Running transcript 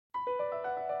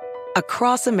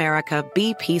Across America,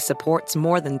 BP supports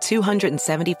more than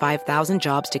 275,000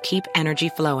 jobs to keep energy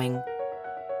flowing.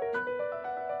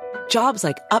 Jobs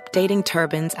like updating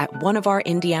turbines at one of our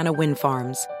Indiana wind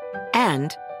farms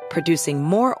and producing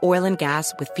more oil and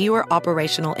gas with fewer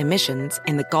operational emissions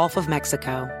in the Gulf of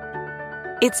Mexico.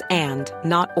 It's and,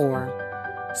 not or.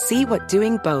 See what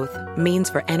doing both means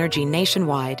for energy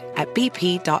nationwide at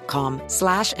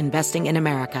bp.com/investing in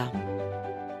America.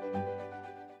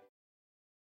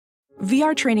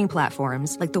 VR training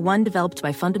platforms, like the one developed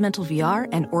by Fundamental VR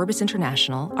and Orbis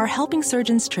International, are helping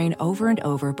surgeons train over and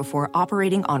over before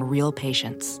operating on real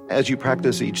patients. As you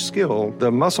practice each skill,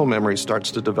 the muscle memory starts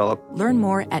to develop. Learn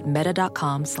more at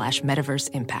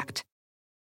meta.com/metaverseimpact.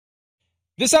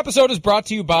 This episode is brought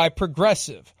to you by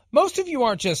Progressive. Most of you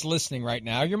aren't just listening right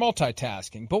now, you're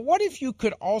multitasking. But what if you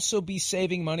could also be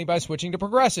saving money by switching to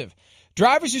Progressive?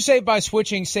 Drivers who save by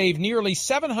switching save nearly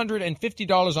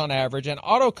 $750 on average, and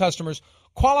auto customers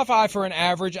qualify for an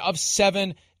average of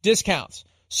 7 discounts.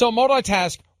 So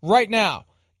multitask right now.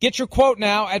 Get your quote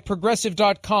now at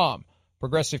Progressive.com.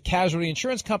 Progressive Casualty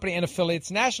Insurance Company and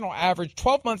affiliates. National average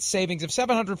 12-month savings of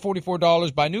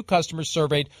 $744 by new customers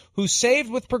surveyed who saved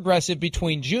with Progressive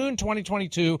between June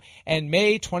 2022 and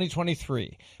May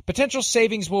 2023. Potential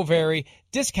savings will vary.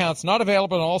 Discounts not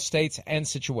available in all states and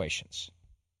situations.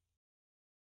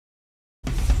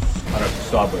 I don't know if you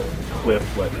saw, but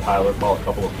Cliff let Tyler call a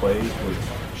couple of plays.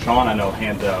 With Sean, I know,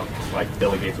 hands out,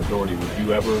 delegates authority. Would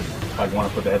you ever, want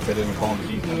to put the headset in and call him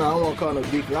the defense? No, I won't call no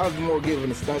defense. I was more giving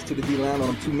the stunts to the D-line on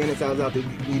them 2 minutes. I was out there,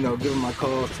 giving my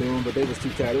calls to them, but they was too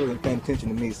tired. They wasn't paying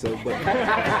attention to me, so, but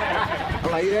I'm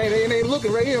like, they ain't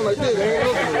looking right here. I'm like, this, they ain't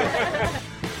looking right.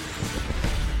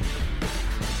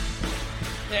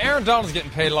 Yeah, Aaron Donald's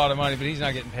getting paid a lot of money, but he's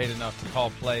not getting paid enough to call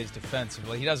plays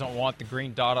defensively. He doesn't want the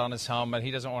green dot on his helmet.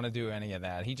 He doesn't want to do any of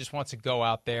that. He just wants to go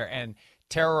out there and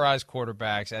terrorize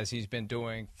quarterbacks as he's been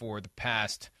doing for the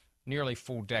past nearly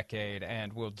full decade,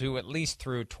 and will do at least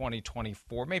through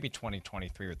 2024, maybe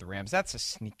 2023 with the Rams. That's a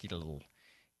sneaky little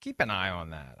 – keep an eye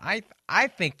on that. I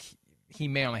think he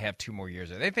may only have 2 more years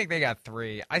there. They think they got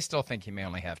 3. I still think he may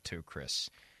only have 2, Chris.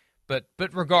 But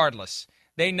regardless –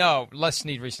 they know, Les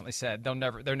Snead recently said, they're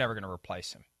never going to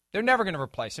replace him. They're never going to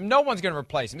replace him. No one's going to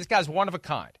replace him. This guy's one of a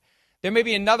kind. There may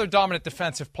be another dominant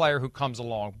defensive player who comes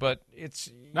along, but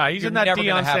he's in that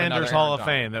Deion Sanders Hall of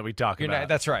Fame that we talk about.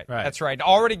 That's right. That's right.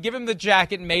 Already give him the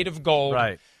jacket made of gold.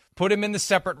 Right. Put him in the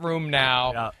separate room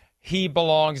now. Yep. He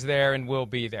belongs there and will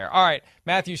be there. All right,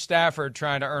 Matthew Stafford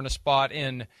trying to earn a spot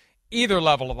in either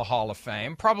level of the Hall of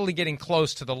Fame, probably getting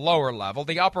close to the lower level.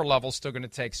 The upper level's still going to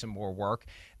take some more work.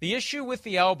 The issue with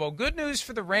the elbow, good news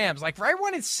for the Rams. Right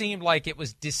when it seemed like it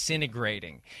was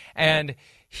disintegrating and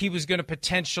he was going to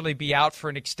potentially be out for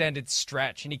an extended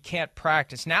stretch and he can't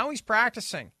practice. Now he's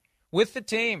practicing with the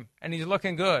team and he's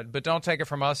looking good. But don't take it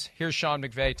from us. Here's Sean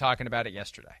McVay talking about it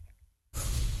yesterday.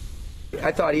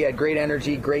 I thought he had great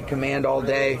energy, great command all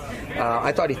day.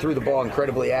 I thought he threw the ball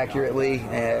incredibly accurately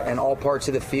and all parts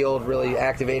of the field, really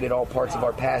activated all parts of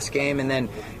our pass game. And then,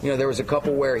 there was a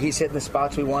couple where he's hitting the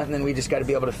spots we want, and then we just got to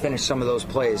be able to finish some of those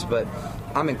plays. But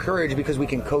I'm encouraged because we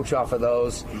can coach off of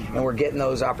those, and we're getting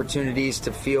those opportunities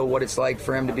to feel what it's like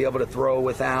for him to be able to throw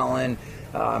with Allen.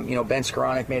 Ben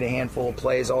Skoranek made a handful of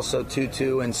plays, also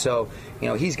Tutu, and so,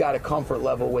 he's got a comfort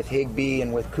level with Higbee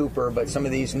and with Cooper, but some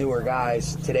of these newer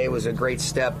guys, today was a great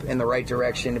step in the right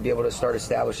direction to be able to start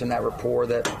establishing that rapport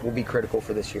that will be critical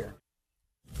for this year.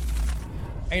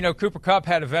 Cooper Kupp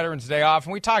had a Veterans Day off,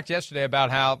 and we talked yesterday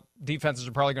about how defenses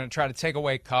are probably going to try to take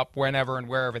away Kupp whenever and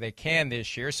wherever they can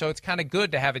this year, so it's kind of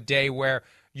good to have a day where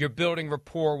you're building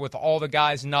rapport with all the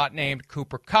guys not named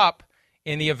Cooper Kupp,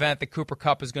 in the event that Cooper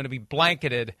Kupp is going to be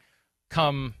blanketed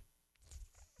come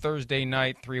Thursday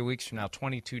night, 3 weeks from now,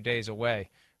 22 days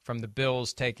away from the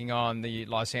Bills taking on the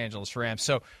Los Angeles Rams.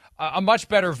 So a much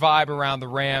better vibe around the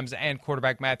Rams and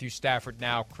quarterback Matthew Stafford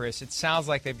now, Chris. It sounds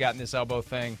like they've gotten this elbow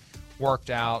thing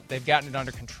worked out. They've gotten it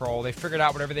under control. They figured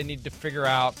out whatever they needed to figure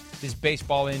out, this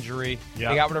baseball injury. Yep.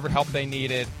 They got whatever help they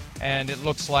needed, and it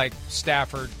looks like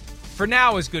Stafford, for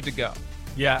now, is good to go.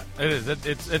 Yeah, it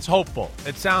is. It's hopeful.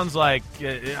 It sounds like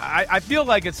I feel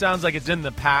like it sounds like it's in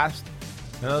the past.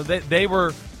 They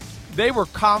were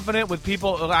confident with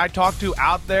people I talked to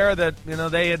out there that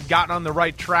they had gotten on the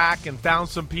right track and found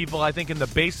some people I think in the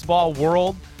baseball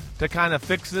world to kind of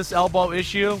fix this elbow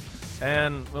issue.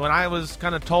 And when I was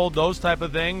kind of told those type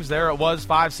of things, there it was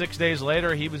 5-6 days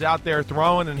later. He was out there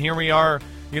throwing, and here we are.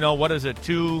 What is it?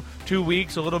 2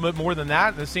 weeks, a little bit more than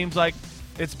that. And it seems like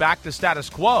it's back to status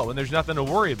quo, and there's nothing to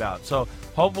worry about. So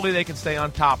hopefully they can stay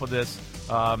on top of this.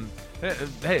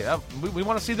 hey, we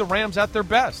want to see the Rams at their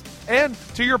best. And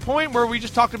to your point where we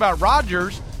just talked about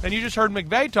Rodgers, and you just heard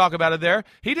McVay talk about it there,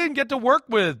 he didn't get to work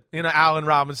with Allen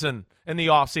Robinson in the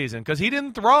offseason because he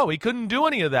didn't throw. He couldn't do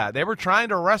any of that. They were trying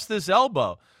to rest this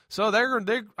elbow. So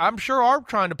they I'm sure are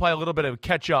trying to play a little bit of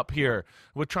catch up here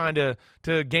with trying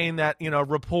to gain that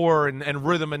rapport and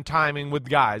rhythm and timing with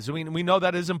guys. We know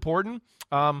that is important,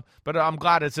 but I'm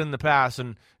glad it's in the past,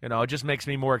 and it just makes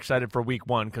me more excited for Week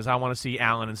 1 because I want to see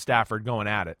Allen and Stafford going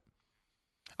at it.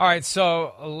 All right,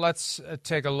 so let's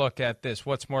take a look at this.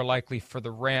 What's more likely for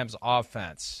the Rams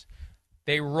offense?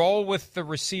 They roll with the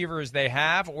receivers they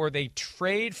have, or they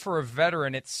trade for a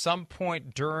veteran at some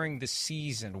point during the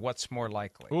season. What's more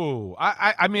likely? Ooh,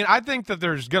 I mean, I think that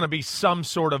there's going to be some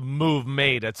sort of move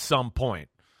made at some point.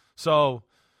 So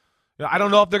I don't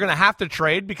know if they're going to have to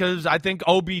trade because I think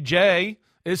OBJ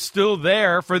is still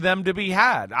there for them to be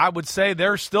had. I would say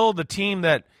they're still the team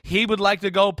that he would like to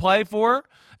go play for,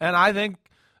 and I think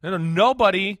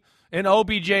nobody in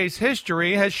OBJ's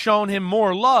history has shown him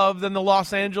more love than the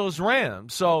Los Angeles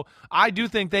Rams. So I do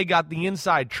think they got the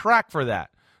inside track for that.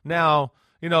 Now,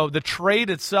 the trade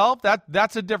itself,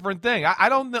 that's a different thing. I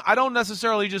don't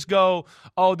necessarily just go,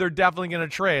 oh, they're definitely going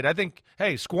to trade. I think,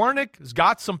 hey, Skornick has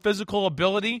got some physical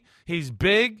ability. He's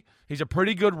big. He's a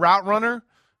pretty good route runner.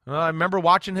 I remember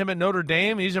watching him at Notre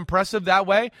Dame. He's impressive that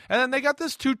way. And then they got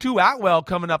this Tutu Atwell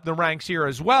coming up the ranks here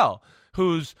as well,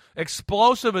 who's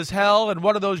explosive as hell and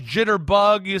one of those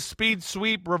jitterbug, speed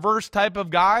sweep, reverse type of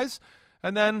guys.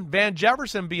 And then Van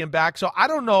Jefferson being back. So I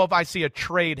don't know if I see a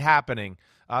trade happening.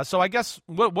 So I guess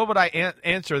what would I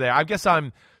answer there? I guess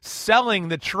I'm selling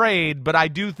the trade, but I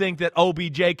do think that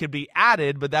OBJ could be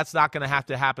added, but that's not going to have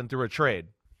to happen through a trade.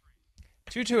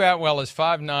 Tutu Atwell is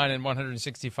 5'9" and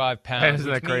 165 pounds.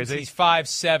 Isn't that crazy? He's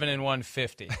 5'7" and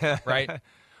 150, right?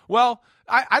 Well,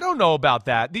 I don't know about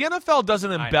that. The NFL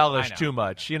doesn't embellish too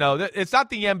much. It's not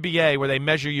the NBA where they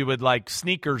measure you with like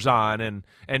sneakers on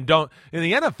and don't. In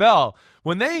the NFL,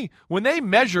 when they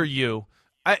measure you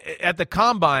at the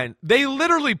combine, they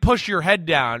literally push your head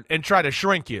down and try to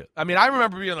shrink you. I mean, I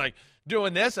remember being like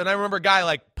doing this, and I remember a guy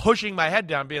like pushing my head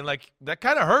down, being like, "That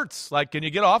kind of hurts. Like, can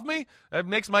you get off me? It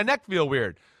makes my neck feel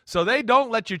weird." So they don't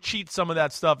let you cheat some of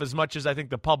that stuff as much as I think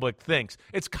the public thinks.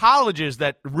 It's colleges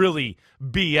that really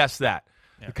BS that.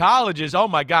 Yeah. The colleges, oh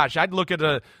my gosh, I'd look at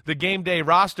the game day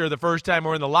roster the first time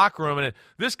we're in the locker room, and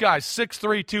this guy's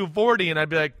 6'3", 240, and I'd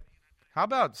be like, how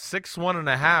about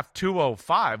 6'1.5",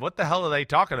 205? What the hell are they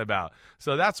talking about?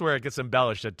 So that's where it gets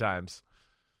embellished at times.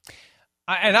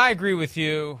 And I agree with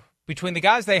you. Between the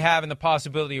guys they have and the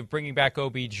possibility of bringing back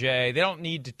OBJ, they don't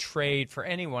need to trade for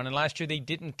anyone. And last year they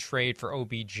didn't trade for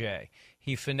OBJ.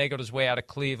 He finagled his way out of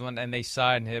Cleveland, and they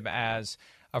signed him as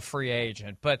a free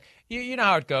agent. But you know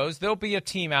how it goes. There'll be a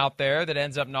team out there that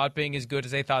ends up not being as good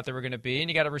as they thought they were going to be, and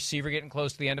you got a receiver getting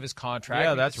close to the end of his contract.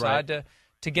 Yeah, that's right.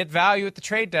 To get value at the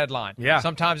trade deadline. Yeah.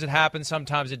 Sometimes it happens,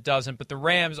 sometimes it doesn't. But the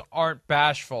Rams aren't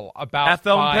bashful about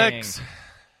buying. Picks.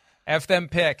 F them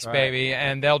picks, baby,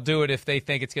 and they'll do it if they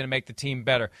think it's going to make the team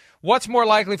better. What's more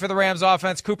likely for the Rams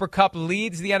offense? Cooper Kupp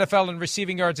leads the NFL in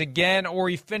receiving yards again, or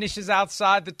he finishes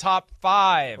outside the top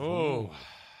 5. Ooh.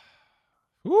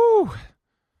 Woo.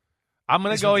 I'm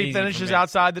going to go he finishes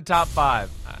outside the top 5.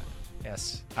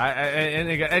 Yes. And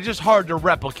it's just hard to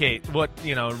replicate what,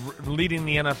 leading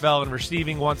the NFL in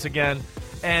receiving once again.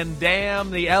 And damn,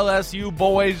 the LSU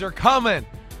boys are coming.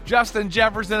 Justin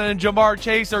Jefferson and Jamar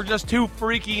Chase are just too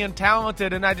freaky and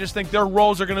talented, and I just think their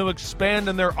roles are going to expand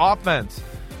in their offense.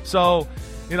 So,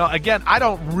 again, I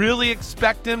don't really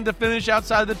expect him to finish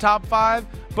outside the top 5,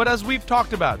 but as we've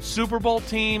talked about, Super Bowl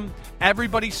team,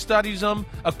 everybody studies them.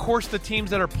 Of course, the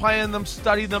teams that are playing them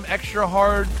study them extra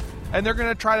hard, and they're going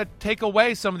to try to take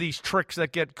away some of these tricks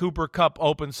that get Cooper Kupp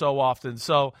open so often.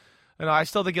 So, I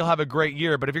still think he'll have a great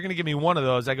year, but if you're going to give me one of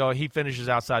those, I go he finishes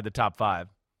outside the top 5.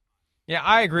 Yeah,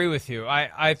 I agree with you.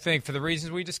 I think for the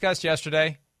reasons we discussed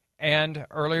yesterday and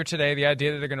earlier today, the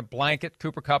idea that they're going to blanket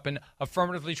Cooper Kupp and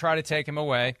affirmatively try to take him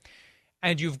away,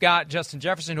 and you've got Justin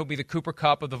Jefferson, who'll be the Cooper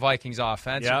Kupp of the Vikings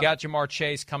offense. Yep. You've got Jamar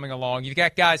Chase coming along. You've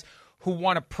got guys who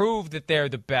want to prove that they're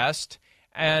the best,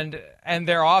 and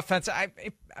their offense. I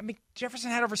mean,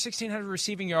 Jefferson had over 1,600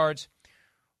 receiving yards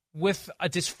with a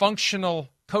dysfunctional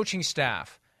coaching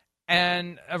staff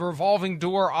and a revolving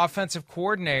door offensive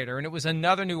coordinator, and it was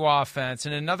another new offense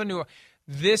and another new.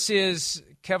 This is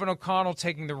Kevin O'Connell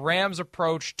taking the Rams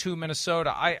approach to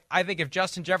Minnesota. I think if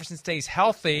Justin Jefferson stays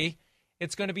healthy,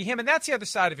 it's going to be him, and that's the other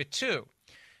side of it too.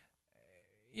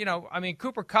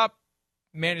 Cooper Kupp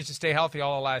managed to stay healthy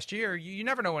all of last year, you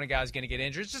never know when a guy's going to get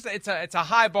injured. It's a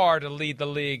high bar to lead the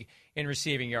league in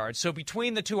receiving yards. So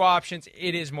between the two options,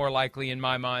 it is more likely in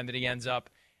my mind that he ends up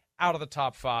out of the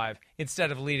top 5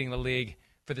 instead of leading the league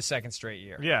for the second straight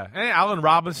year. Yeah, and Allen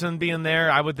Robinson being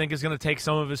there, I would think is going to take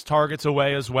some of his targets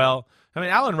away as well. I mean,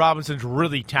 Allen Robinson's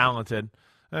really talented.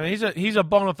 I mean, he's a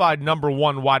bona fide number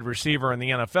 1 wide receiver in the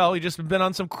NFL. He's just been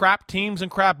on some crap teams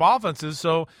and crap offenses,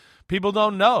 so people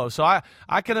don't know. So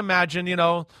I can imagine,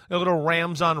 a little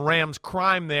Rams on Rams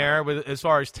crime there as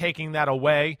far as taking that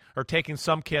away or taking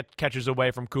some catches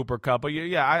away from Cooper Kupp. But,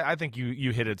 I think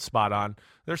you hit it spot on.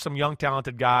 There's some young,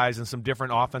 talented guys and some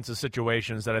different offensive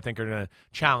situations that I think are going to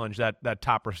challenge that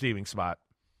top receiving spot.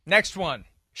 Next one,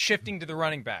 shifting to the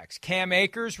running backs. Cam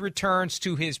Akers returns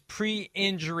to his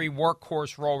pre-injury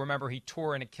workhorse role. Remember, he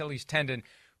tore an Achilles tendon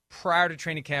prior to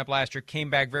training camp last year, came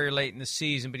back very late in the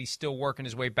season, but he's still working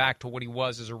his way back to what he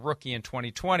was as a rookie in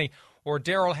 2020. Or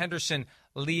Darrell Henderson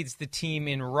leads the team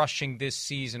in rushing this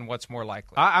season. What's more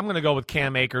likely? I'm going to go with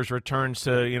Cam Akers returns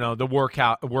to, the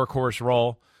workhorse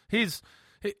role.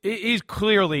 He's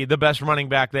clearly the best running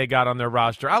back they got on their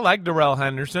roster. I like Darrell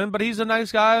Henderson, but he's a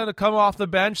nice guy to come off the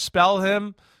bench, spell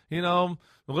him, a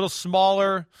little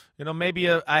smaller, maybe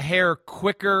a hair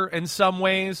quicker in some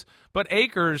ways. But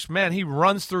Akers, man, he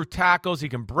runs through tackles. He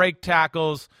can break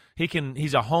tackles.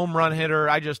 He's a home run hitter.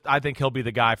 I think he'll be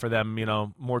the guy for them,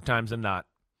 more times than not.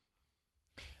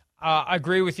 I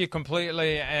agree with you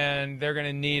completely, and they're going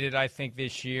to need it, I think,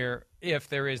 this year if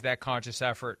there is that conscious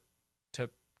effort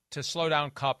to slow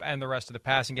down Kupp and the rest of the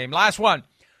passing game. Last one.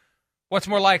 What's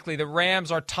more likely? The Rams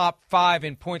are top 5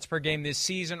 in points per game this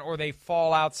season, or they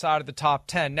fall outside of the top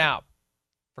 10. Now,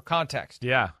 for context.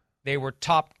 Yeah. They were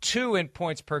top 2 in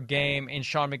points per game in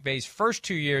Sean McVay's first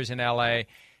 2 years in L.A.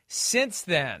 Since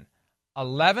then,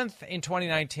 11th in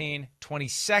 2019,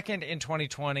 22nd in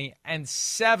 2020, and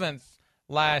 7th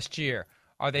last year.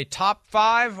 Are they top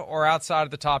 5 or outside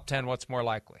of the top 10? What's more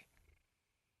likely?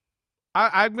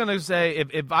 I'm going to say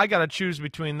if I got to choose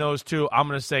between those two, I'm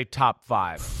going to say top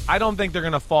 5. I don't think they're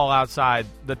going to fall outside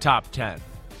the top 10.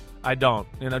 I don't.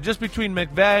 Just between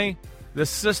McVay, the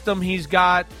system he's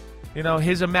got,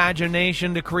 his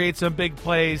imagination to create some big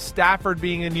plays, Stafford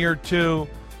being in year 2.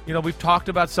 We've talked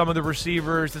about some of the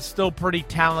receivers. It's still pretty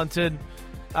talented.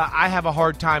 I have a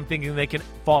hard time thinking they can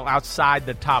fall outside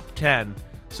the top 10.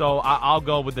 So I'll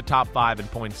go with the top 5 in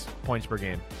points per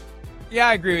game. Yeah,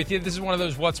 I agree with you. This is one of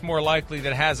those what's more likely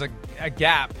that has a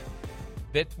gap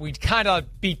that we'd kind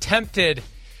of be tempted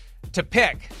to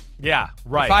pick. Yeah,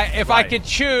 right. If I could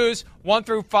choose 1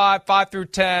 through 5, 5 through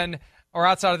 10, or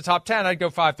outside of the top 10, I'd go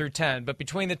 5 through 10. But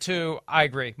between the two, I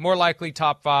agree. More likely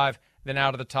top 5 than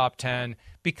out of the top 10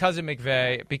 because of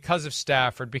McVay, because of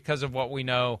Stafford, because of what we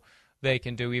know they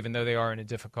can do, even though they are in a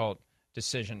difficult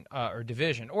division.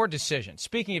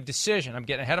 Speaking of decision, I'm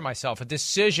getting ahead of myself. A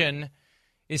decision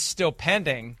is still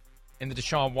pending in the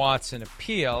Deshaun Watson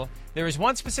appeal. There is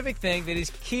one specific thing that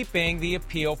is keeping the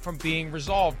appeal from being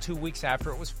resolved 2 weeks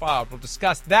after it was filed. We'll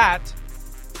discuss that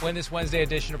when this Wednesday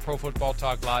edition of Pro Football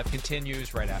Talk Live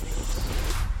continues right after this.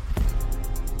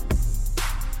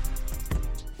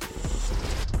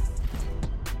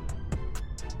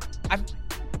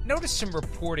 I've noticed some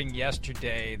reporting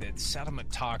yesterday that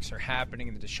settlement talks are happening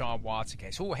in the Deshaun Watson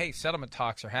case. Oh, hey, settlement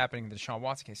talks are happening in the Deshaun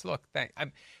Watson case. Look,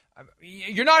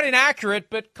 you're not inaccurate,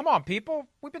 but come on, people.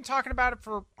 We've been talking about it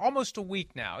for almost a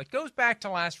week now. It goes back to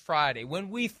last Friday when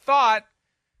we thought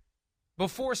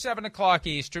before 7 o'clock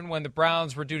Eastern, when the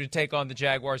Browns were due to take on the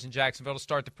Jaguars in Jacksonville to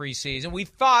start the preseason, we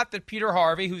thought that Peter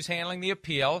Harvey, who's handling the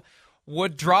appeal,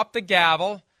 would drop the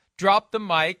gavel, drop the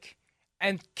mic,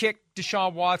 and kick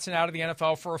Deshaun Watson out of the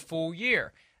NFL for a full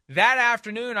year. That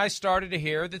afternoon, I started to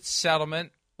hear that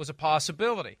settlement was a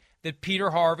possibility, that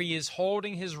Peter Harvey is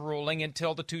holding his ruling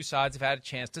until the two sides have had a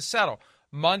chance to settle.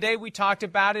 Monday, we talked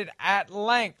about it at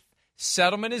length.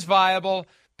 Settlement is viable.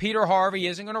 Peter Harvey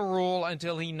isn't going to rule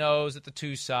until he knows that the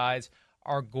two sides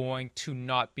are going to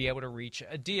not be able to reach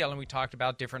a deal. And we talked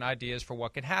about different ideas for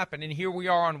what could happen. And here we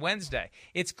are on Wednesday.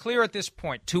 It's clear at this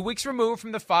point, 2 weeks removed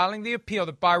from the filing of the appeal,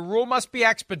 that by rule must be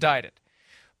expedited.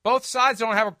 Both sides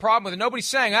don't have a problem with it. Nobody's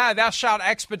saying, thou shalt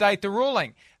expedite the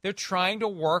ruling. They're trying to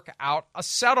work out a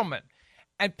settlement.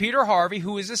 And Peter Harvey,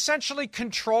 who is essentially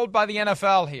controlled by the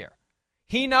NFL here,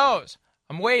 he knows,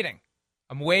 I'm waiting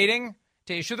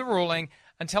to issue the ruling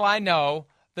until I know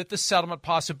that the settlement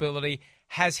possibility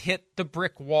has hit the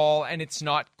brick wall and it's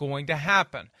not going to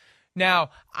happen. Now,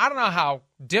 I don't know how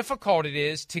difficult it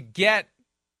is to get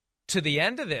to the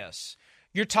end of this.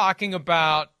 You're talking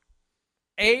about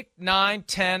 8, 9,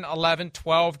 10, 11,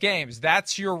 12 games.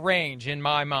 That's your range in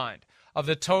my mind of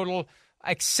the total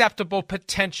acceptable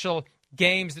potential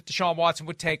games that Deshaun Watson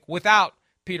would take without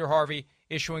Peter Harvey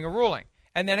issuing a ruling.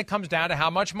 And then it comes down to how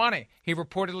much money. He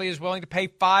reportedly is willing to pay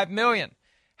 $5 million.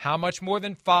 How much more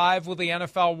than 5 will the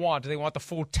NFL want? Do they want the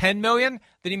full $10 million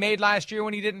that he made last year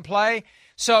when he didn't play?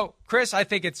 So, Chris, I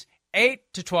think it's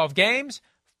 8 to 12 games,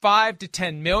 5 to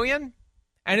 10 million.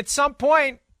 And at some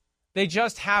point, they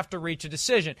just have to reach a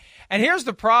decision. And here's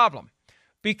the problem.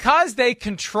 Because they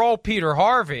control Peter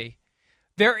Harvey,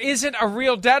 there isn't a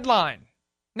real deadline.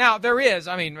 Now, there is,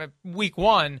 week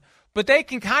 1, but they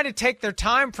can kind of take their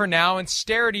time for now and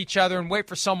stare at each other and wait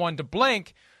for someone to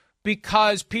blink,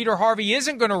 because Peter Harvey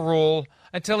isn't going to rule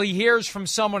until he hears from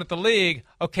someone at the league,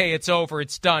 okay, it's over,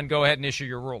 it's done, go ahead and issue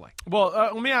your ruling.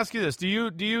 Well, let me ask you this. Do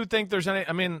you think there's any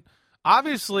 –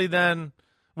 obviously then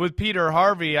with Peter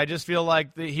Harvey, I just feel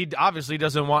like he obviously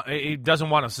doesn't want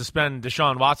to suspend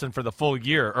Deshaun Watson for the full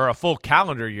year or a full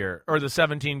calendar year or the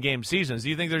 17-game seasons. Do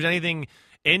you think there's anything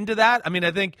into that?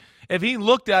 I think if he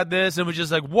looked at this and was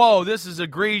just like, whoa, this is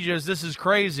egregious, this is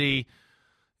crazy –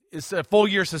 it's a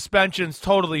full-year suspension's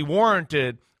totally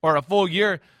warranted, or a full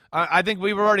year. I think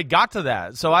we've already got to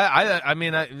that. So I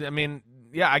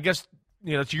guess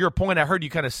to your point, I heard you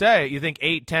kind of say you think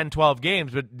 8, 10, 12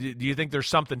 games, but do you think there's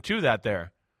something to that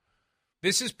there?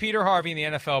 This is Peter Harvey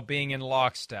and the NFL being in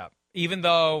lockstep, even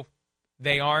though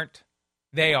they aren't.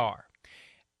 They are,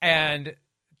 and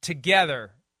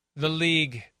together, the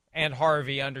league and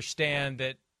Harvey understand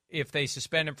that if they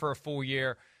suspend him for a full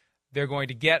year, they're going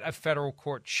to get a federal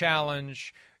court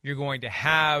challenge. You're going to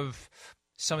have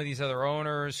some of these other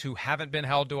owners who haven't been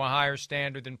held to a higher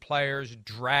standard than players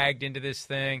dragged into this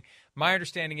thing. My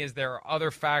understanding is there are other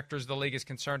factors the league is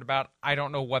concerned about. I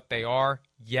don't know what they are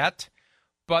yet,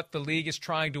 but the league is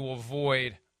trying to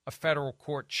avoid a federal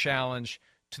court challenge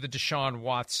to the Deshaun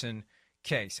Watson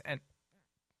case. And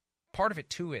part of it,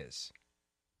 too, is,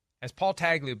 as Paul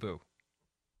Tagliabue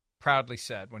proudly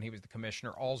said when he was the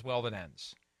commissioner, all's well that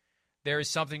ends. There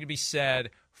is something to be said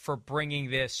for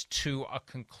bringing this to a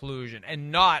conclusion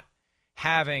and not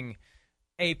having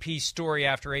AP story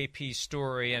after AP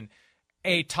story and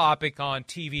a topic on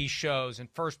TV shows and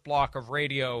first block of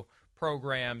radio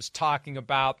programs talking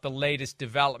about the latest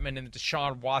development in the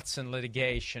Deshaun Watson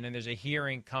litigation, and there's a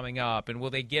hearing coming up, and will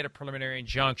they get a preliminary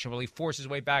injunction? Will he force his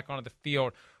way back onto the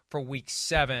field for week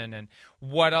 7, and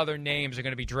what other names are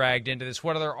going to be dragged into this?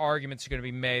 What other arguments are going to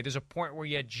be made? There's a point where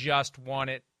you just want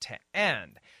it to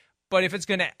end. But if it's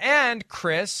going to end,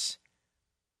 Chris,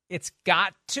 it's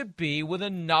got to be with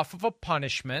enough of a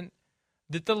punishment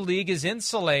that the league is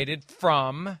insulated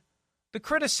from the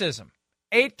criticism.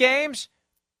 8 games,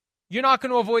 you're not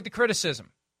going to avoid the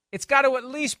criticism. It's got to at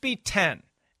least be 10.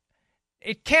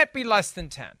 It can't be less than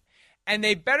 10. And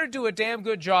they better do a damn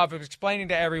good job of explaining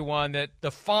to everyone that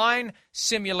the fine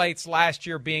simulates last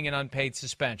year being an unpaid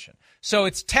suspension. So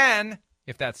it's 10,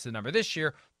 if that's the number this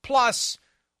year, plus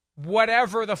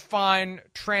whatever the fine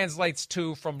translates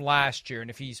to from last year.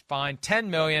 And if he's fined $10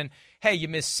 million, hey, you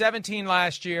missed 17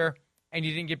 last year and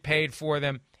you didn't get paid for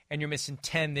them, and you're missing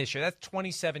 10 this year. That's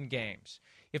 27 games.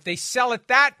 If they sell it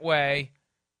that way,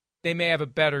 they may have a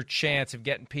better chance of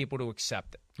getting people to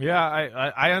accept it. Yeah,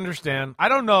 I understand. I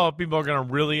don't know if people are going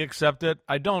to really accept it.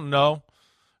 I don't know.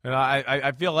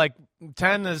 I feel like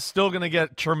 10 is still going to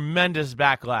get tremendous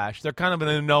backlash. They're kind of in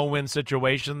a no-win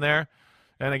situation there.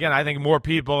 And again, I think more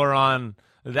people are on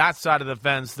that side of the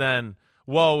fence than,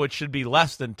 whoa, it should be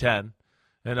less than 10.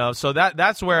 So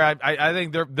that's where I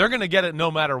think they're going to get it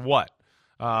no matter what.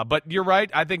 But you're right.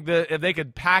 I think that if they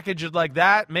could package it like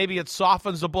that, maybe it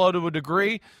softens the blow to a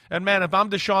degree. And, man, if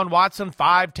I'm Deshaun Watson,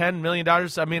 $5, $10 million,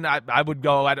 I would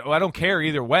go, I don't care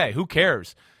either way. Who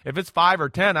cares? If it's 5 or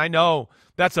 10, I know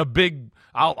that's a big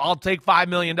 – I'll take $5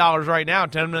 million right now,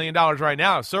 $10 million right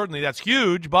now. Certainly that's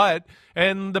huge, but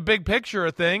in the big picture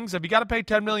of things, if you got to pay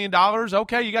 $10 million,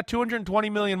 okay, you got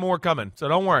 $220 million more coming. So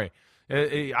don't worry.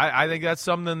 I think that's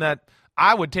something that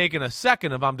I would take in a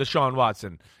second if I'm Deshaun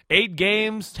Watson. 8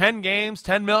 games, 10 games,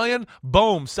 $10 million,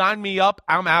 boom, sign me up.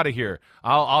 I'm out of here.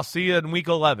 I'll see you in week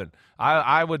 11.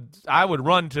 I would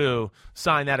run to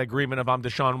sign that agreement if I'm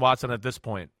Deshaun Watson at this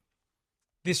point.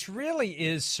 This really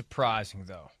is surprising,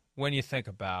 though, when you think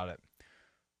about it.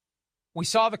 We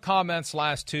saw the comments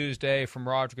last Tuesday from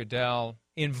Roger Goodell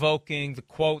invoking the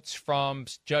quotes from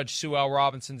Judge Sue L.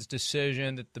 Robinson's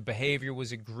decision that the behavior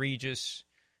was egregious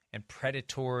and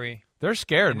predatory. They're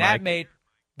scared, and Mike.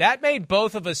 That made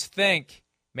both of us think,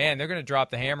 man, they're going to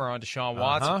drop the hammer on Deshaun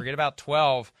Watson. Forget about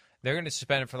 12. They're going to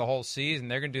suspend him for the whole season.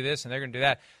 They're going to do this and they're going to do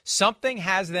that. Something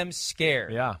has them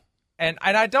scared. Yeah. And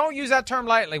I don't use that term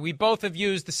lightly. We both have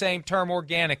used the same term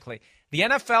organically. The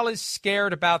NFL is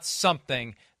scared about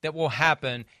something that will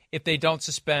happen if they don't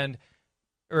suspend,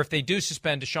 or if they do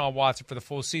suspend Deshaun Watson for the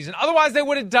full season. Otherwise, they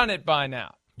would have done it by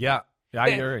now. Yeah, I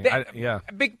agree.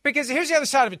 Because here's the other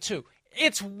side of it, too.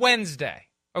 It's Wednesday,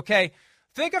 okay?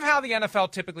 Think of how the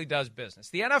NFL typically does business.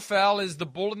 The NFL is the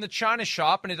bull in the china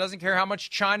shop, and it doesn't care how much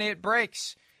china it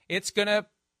breaks. It's gonna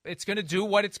do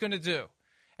what it's going to do.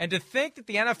 And to think that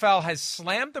the NFL has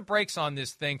slammed the brakes on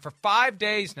this thing for 5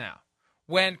 days now,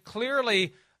 when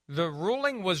clearly the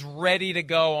ruling was ready to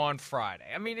go on Friday.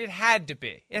 I mean, it had to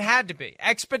be. It had to be.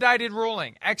 Expedited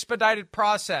ruling, expedited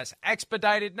process,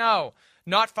 expedited no.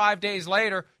 Not 5 days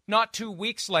later, not 2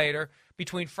 weeks later.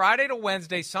 Between Friday to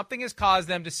Wednesday, something has caused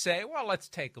them to say, well, let's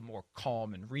take a more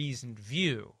calm and reasoned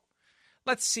view.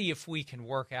 Let's see if we can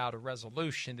work out a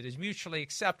resolution that is mutually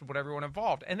acceptable to everyone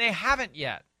involved. And they haven't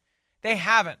yet. They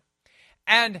haven't.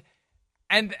 And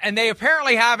they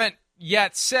apparently haven't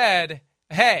yet said,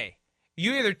 hey,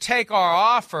 you either take our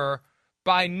offer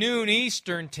by noon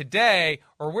Eastern today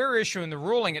or we're issuing the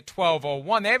ruling at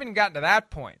 12:01. They haven't gotten to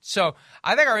that point. So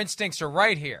I think our instincts are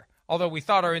right here, although we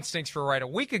thought our instincts were right a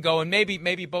week ago, and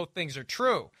maybe both things are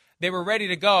true. They were ready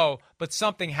to go, but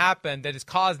something happened that has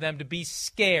caused them to be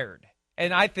scared.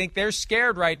 And I think they're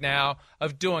scared right now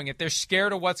of doing it. They're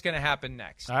scared of what's going to happen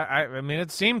next. I mean,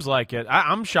 it seems like it.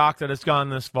 I'm shocked that it's gone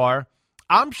this far.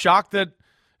 I'm shocked that,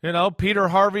 Peter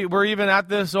Harvey, we're even at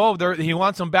this, he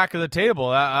wants him back at the table.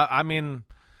 I mean,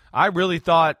 I really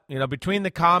thought, between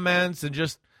the comments and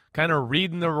just kind of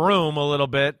reading the room a little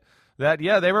bit, that,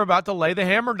 they were about to lay the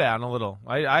hammer down a little.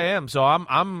 I am. So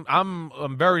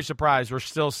I'm very surprised we're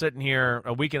still sitting here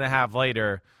a week and a half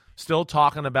later, still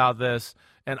talking about this.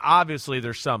 And obviously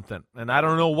there's something. And I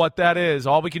don't know what that is.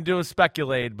 All we can do is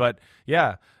speculate. But,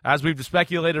 as we've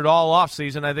speculated all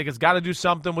offseason, I think it's got to do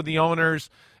something with the owners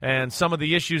and some of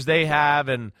the issues they have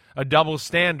and a double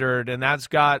standard. And that's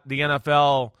got the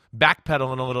NFL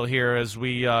backpedaling a little here as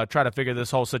we try to figure this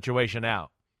whole situation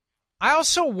out. I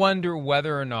also wonder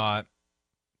whether or not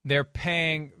they're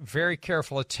paying very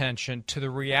careful attention to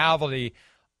the reality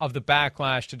of the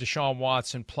backlash to Deshaun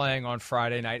Watson playing on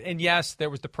Friday night. And yes, there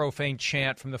was the profane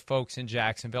chant from the folks in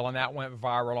Jacksonville, and that went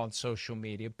viral on social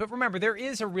media. But remember, there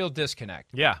is a real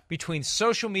disconnect between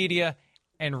social media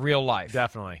and real life.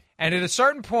 Definitely. And at a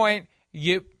certain point,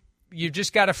 you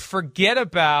just got to forget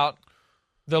about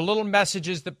the little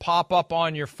messages that pop up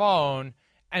on your phone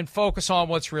and focus on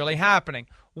what's really happening.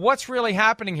 What's really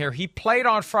happening here? He played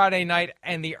on Friday night,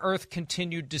 and the earth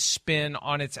continued to spin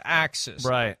on its axis.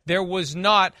 Right. There was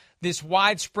not this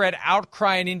widespread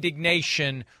outcry and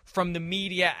indignation from the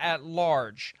media at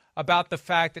large about the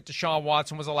fact that Deshaun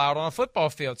Watson was allowed on a football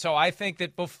field. So I think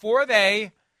that before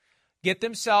they get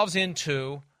themselves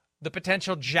into the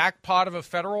potential jackpot of a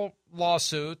federal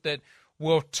lawsuit that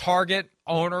will target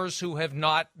owners who have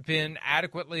not been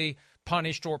adequately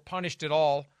punished or punished at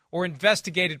all, or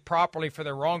investigated properly for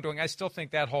their wrongdoing, I still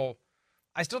think that whole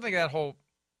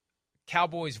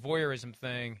Cowboys voyeurism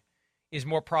thing is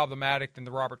more problematic than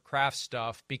the Robert Kraft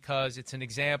stuff, because it's an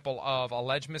example of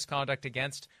alleged misconduct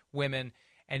against women,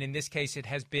 and in this case it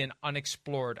has been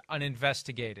unexplored,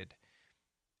 uninvestigated.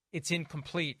 It's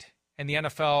incomplete, and the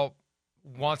NFL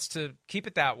wants to keep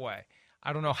it that way.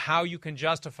 I don't know how you can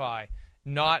justify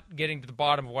not getting to the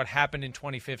bottom of what happened in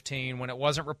 2015 when it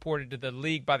wasn't reported to the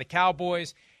league by the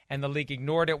Cowboys, and the league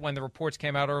ignored it when the reports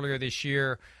came out earlier this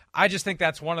year. I just think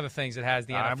that's one of the things that has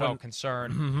the NFL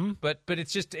concerned. Mm-hmm. But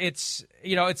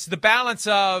it's the balance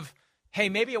of, hey,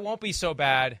 maybe it won't be so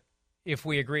bad if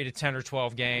we agree to 10 or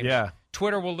 12 games. Yeah.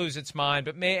 Twitter will lose its mind,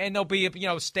 and there'll be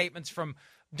statements from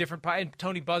different, and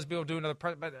Tony Busby will do another,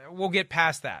 but we'll get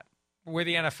past that. We're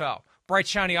the NFL. Bright,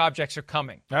 shiny objects are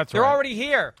coming. They're already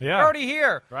here. Yeah. They're already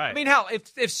here. Right. I mean, hell,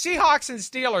 if Seahawks and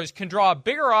Steelers can draw a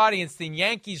bigger audience than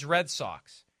Yankees, Red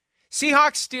Sox,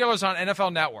 Seahawks, Steelers on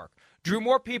NFL Network drew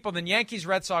more people than Yankees,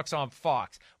 Red Sox on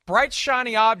Fox. Bright,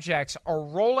 shiny objects are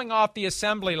rolling off the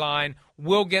assembly line.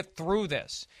 We'll get through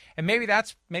this. And maybe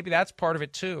that's part of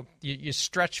it, too. You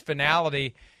stretch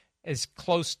finality as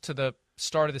close to the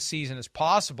start of the season as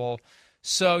possible.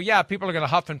 So, people are going to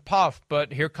huff and puff,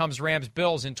 but here comes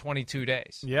Rams-Bills in 22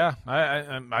 days. Yeah,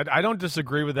 I don't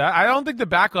disagree with that. I don't think the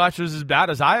backlash was as bad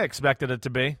as I expected it to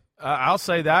be. I'll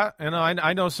say that.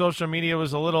 I know social media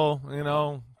was a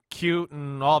little, cute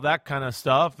and all that kind of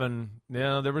stuff, and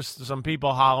there was some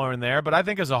people hollering there. But I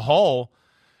think as a whole,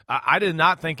 I did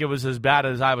not think it was as bad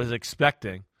as I was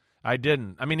expecting. I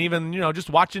didn't. I mean, even just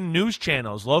watching news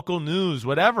channels, local news,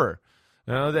 whatever.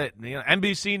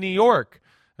 NBC New York.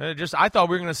 I thought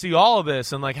we were going to see all of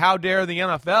this, and how dare the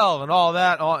NFL and all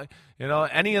that.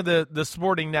 Any of the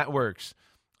sporting networks.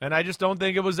 And I just don't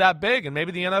think it was that big. And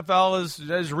maybe the NFL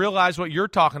has realized what you're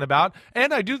talking about.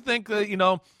 And I do think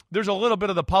that, there's a little bit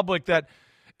of the public that,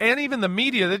 and even the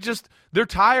media, they're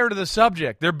tired of the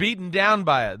subject. They're beaten down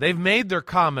by it. They've made their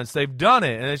comments. They've done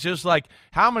it. And it's just like,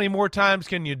 how many more times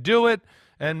can you do it?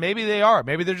 And maybe they are.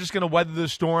 Maybe they're just going to weather the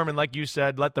storm and, like you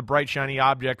said, let the bright, shiny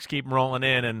objects keep rolling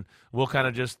in, and we'll kind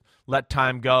of just let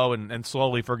time go and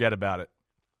slowly forget about it.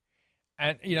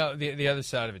 And, the other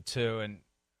side of it, too, and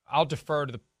I'll defer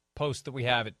to the post that we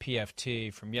have at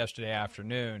PFT from yesterday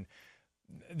afternoon.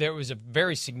 There was a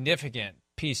very significant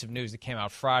piece of news that came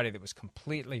out Friday that was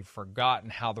completely forgotten,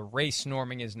 how the race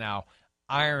norming is now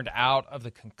ironed out of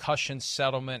the concussion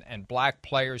settlement, and black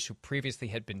players who previously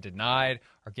had been denied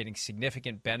are getting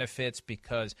significant benefits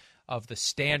because of the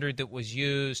standard that was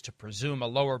used to presume a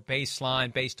lower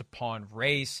baseline based upon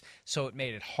race. So it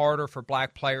made it harder for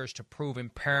black players to prove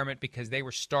impairment because they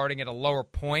were starting at a lower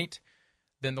point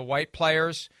than the white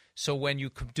players. So when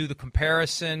you do the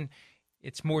comparison,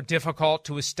 it's more difficult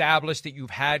to establish that you've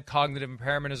had cognitive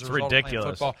impairment as a result of playing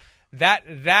football.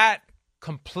 That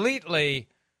completely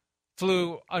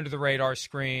flew under the radar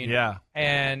screen. Yeah.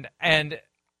 And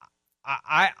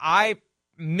I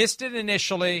missed it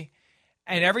initially,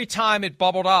 and every time it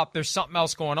bubbled up, there's something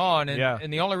else going on.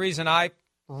 And the only reason I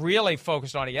really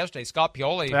focused on it yesterday, Scott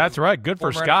Pioli. That's right. Good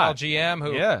for Scott. NFL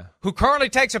GM, who currently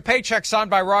takes a paycheck signed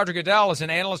by Roger Goodell as an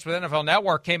analyst with NFL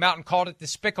Network, came out and called it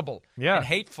despicable and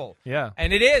hateful. Yeah.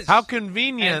 And it is. How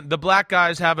convenient the black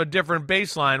guys have a different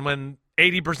baseline when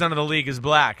 80% of the league is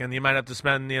black, and you might have to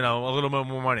spend, a little bit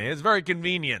more money. It's very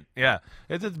convenient. Yeah.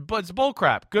 It's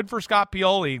bullcrap. Good for Scott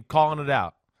Pioli calling it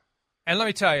out. And let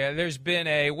me tell you, there's been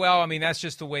that's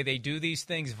just the way they do these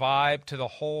things, vibe to the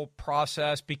whole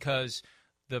process, because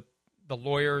the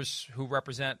lawyers who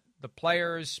represent the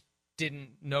players didn't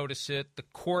notice it. The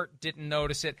court didn't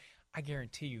notice it. I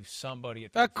guarantee you somebody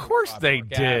at the Of course they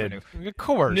did. Of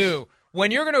course. Knew.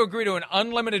 When you're going to agree to an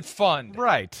unlimited fund,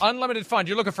 right? Unlimited fund,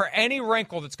 you're looking for any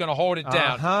wrinkle that's going to hold it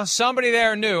down. Somebody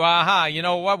there knew, you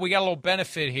know what, we got a little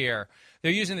benefit here.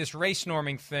 They're using this race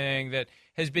norming thing that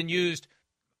has been used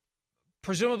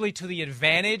presumably to the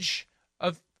advantage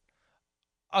of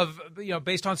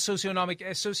based on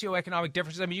socioeconomic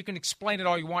differences. I mean, you can explain it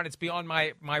all you want. It's beyond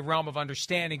my realm of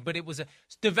understanding, but it was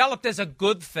developed as a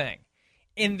good thing.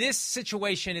 In this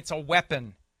situation, it's a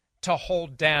weapon to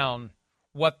hold down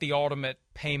what the ultimate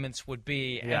payments would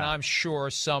be, and I'm sure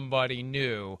somebody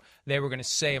knew they were going to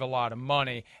save a lot of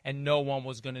money, and no one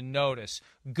was going to notice.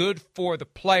 Good for the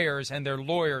players and their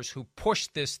lawyers who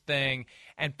pushed this thing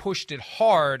and pushed it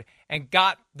hard and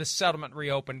got the settlement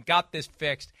reopened, got this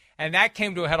fixed, and that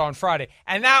came to a head on Friday.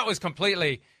 And that was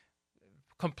completely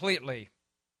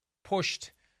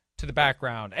pushed to the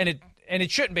background, and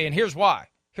it shouldn't be. And here's why.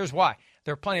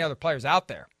 There are plenty of other players out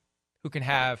there who can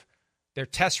have their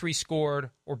tests rescored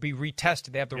or be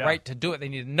retested. They have the right to do it. They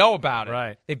need to know about it.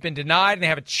 Right. They've been denied, and they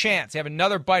have a chance. They have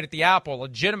another bite at the apple, a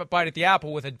legitimate bite at the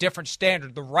apple with a different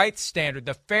standard, the right standard,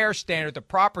 the fair standard, the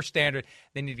proper standard.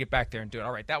 They need to get back there and do it.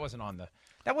 All right, that wasn't on the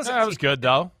 – that was good,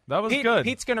 though. That was good.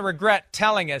 Pete's going to regret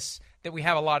telling us that we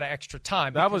have a lot of extra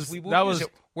time.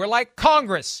 We're like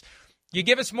Congress. You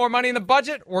give us more money in the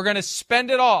budget, we're going to spend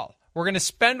it all. We're going to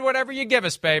spend whatever you give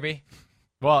us, baby.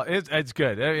 Well, it's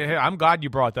good. I'm glad you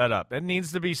brought that up. It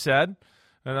needs to be said.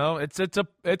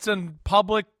 It's a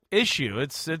public issue.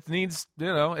 It needs,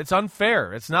 it's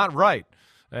unfair. It's not right.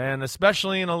 And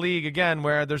especially in a league, again,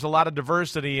 where there's a lot of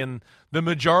diversity and the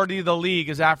majority of the league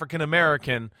is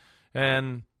African-American,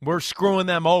 and we're screwing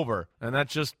them over. And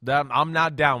that's just that. I'm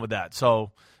not down with that.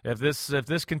 So if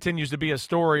this continues to be a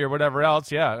story or whatever else,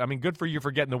 good for you for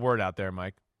getting the word out there,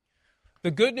 Mike. The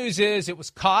good news is it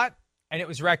was caught and it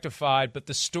was rectified, but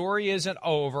the story isn't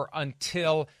over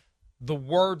until the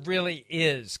word really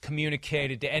is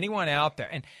communicated to anyone out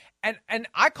there. And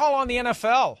I call on the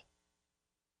NFL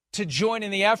to join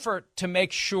in the effort to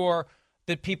make sure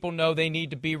that people know they need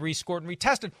to be rescored and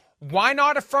retested. Why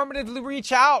not affirmatively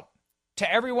reach out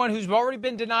to everyone who's already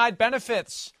been denied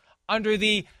benefits under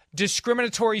the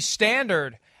discriminatory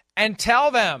standard and tell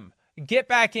them, get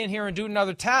back in here and do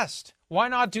another test? Why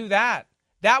not do that?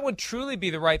 That would truly be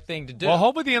the right thing to do. Well,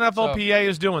 hopefully the NFLPA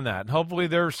is doing that. Hopefully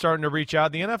they're starting to reach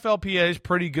out. The NFLPA is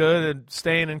pretty good at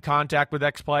staying in contact with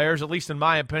ex-players, at least in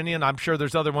my opinion. I'm sure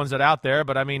there's other ones that out there,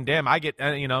 but I get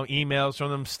emails from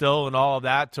them still and all of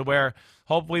that, to where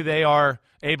hopefully they are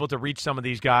able to reach some of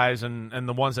these guys and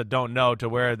the ones that don't know, to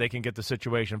where they can get the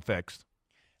situation fixed.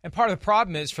 And part of the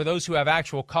problem is, for those who have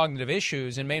actual cognitive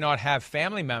issues and may not have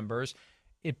family members,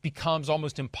 it becomes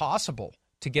almost impossible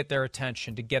to get their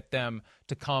attention, to get them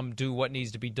to come do what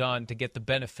needs to be done, to get the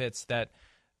benefits that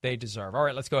they deserve. All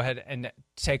right, let's go ahead and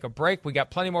take a break. We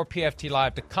got plenty more PFT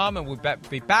Live to come, and we'll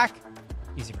be back.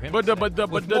 Easy for him. With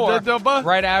more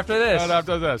right after this. Right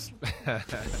after this.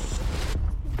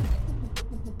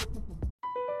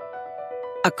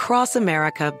 Across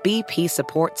America, BP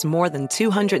supports more than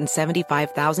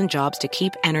 275,000 jobs to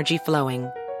keep energy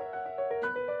flowing.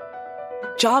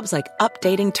 Jobs like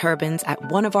updating turbines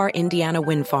at one of our Indiana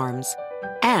wind farms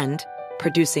and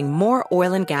producing more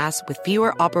oil and gas with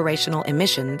fewer operational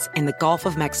emissions in the Gulf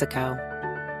of Mexico.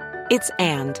 It's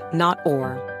and, not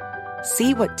or.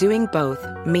 See what doing both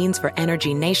means for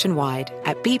energy nationwide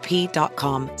at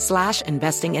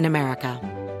bp.com/investing in America.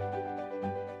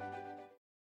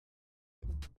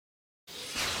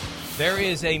 There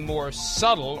is a more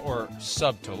subtle or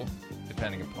subtle,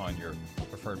 depending upon your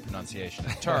preferred pronunciation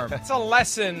of the term. It's a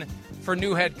lesson for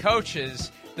new head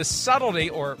coaches. The subtlety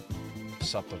or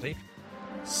subtlety.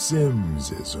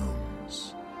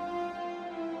 Simsisms.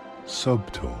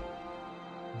 Subtle.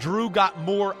 Drew got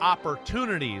more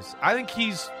opportunities. I think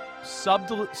he's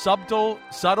subtle,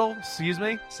 excuse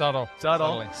me? Subtle.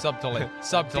 Subtly.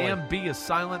 Damn B is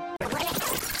silent.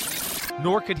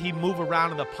 Nor could he move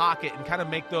around in the pocket and kind of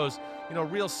make those,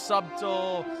 real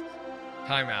subtle.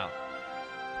 Timeout.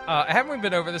 Haven't we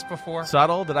been over this before?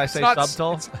 Subtle? Did I say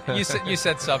subtle? You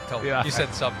said subtle. Yeah. You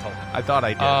said subtle. I thought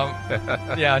I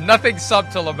did. Yeah, nothing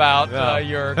subtle about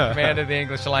your command of the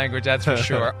English language, that's for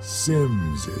sure.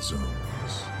 Simsisms.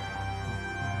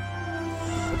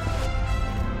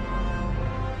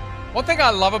 One thing I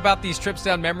love about these trips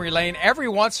down memory lane, every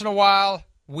once in a while,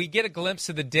 we get a glimpse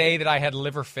of the day that I had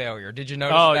liver failure. Did you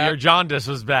notice that? Oh, your jaundice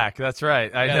was back. That's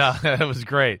right. I know. That was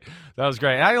great.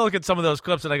 And I look at some of those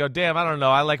clips and I go, damn, I don't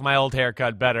know. I like my old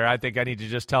haircut better. I think I need to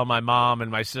just tell my mom and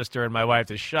my sister and my wife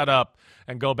to shut up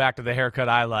and go back to the haircut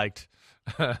I liked.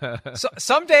 So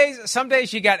some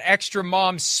days you got extra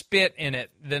mom spit in it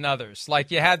than others.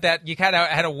 Like you had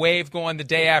a wave going the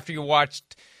day after you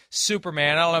watched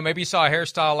Superman. I don't know. Maybe you saw a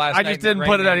hairstyle last night. I just didn't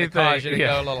put it anything. Go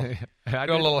a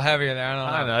little heavier there.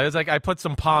 I don't know. It's like I put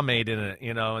some pomade in it,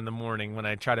 in the morning when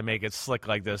I try to make it slick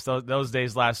like this. Those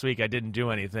days last week I didn't do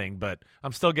anything, but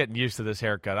I'm still getting used to this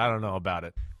haircut. I don't know about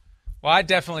it. Well, I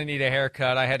definitely need a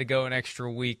haircut. I had to go an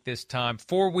extra week this time.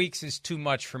 4 weeks is too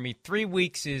much for me. 3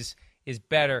 weeks is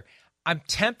better. I'm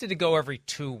tempted to go every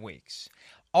 2 weeks.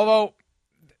 Although,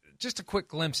 just a quick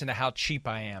glimpse into how cheap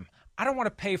I am. I don't want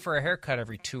to pay for a haircut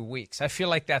every 2 weeks. I feel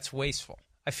like that's wasteful.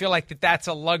 I feel like that's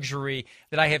a luxury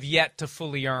that I have yet to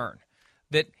fully earn.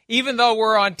 That even though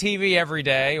we're on TV every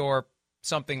day or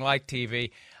something like TV,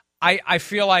 I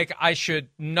feel like I should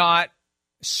not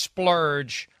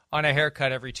splurge on a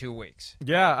haircut every 2 weeks.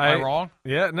 Yeah, Am I wrong?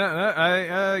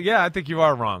 Yeah, I think you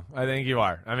are wrong. I think you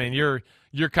are. I mean,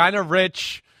 you're kind of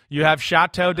rich. You have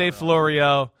Chateau de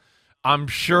Florio. I'm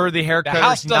sure the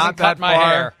haircutter's not that far.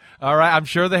 Hair. All right, I'm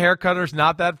sure the haircutter's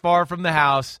not that far from the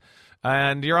house,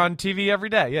 and you're on TV every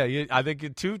day. Yeah, I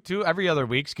think two every other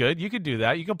week's good. You could do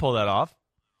that. You can pull that off.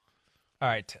 All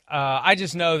right. I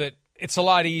just know that it's a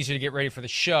lot easier to get ready for the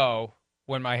show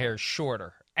when my hair is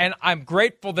shorter, and I'm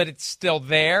grateful that it's still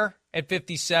there at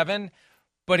 57,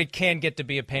 but it can get to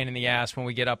be a pain in the ass when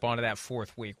we get up onto that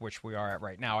 4th week, which we are at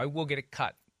right now. I will get it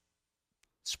cut.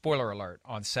 Spoiler alert,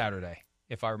 on Saturday,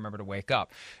 if I remember to wake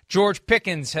up. George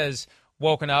Pickens has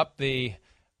woken up. The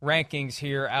rankings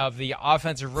here of the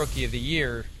Offensive Rookie of the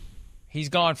Year. He's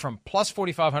gone from plus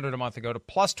 4,500 a month ago to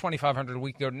plus 2,500 a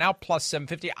week ago to now plus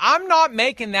 750. I'm not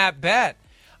making that bet.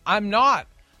 I'm not.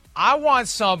 I want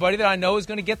somebody that I know is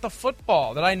going to get the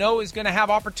football, that I know is going to have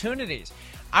opportunities.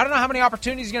 I don't know how many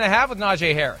opportunities he's going to have with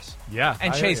Najee Harris. Yeah.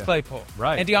 And Chase Claypool.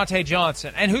 Right. And Deontay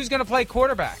Johnson. And who's going to play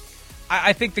quarterback?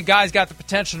 I think the guy's got the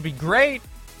potential to be great,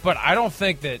 but I don't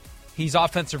think that he's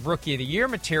Offensive Rookie of the Year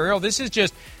material. This is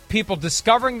just people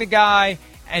discovering the guy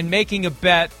and making a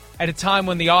bet at a time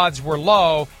when the odds were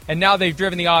low, and now they've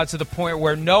driven the odds to the point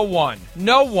where no one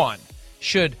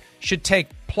should take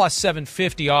plus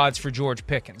 750 odds for George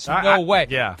Pickens. No way.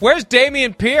 Yeah. Where's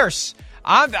Dameon Pierce?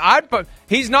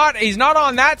 He's not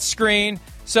on that screen,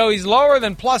 so he's lower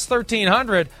than plus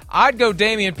 1,300. I'd go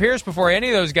Dameon Pierce before any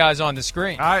of those guys on the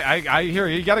screen. I hear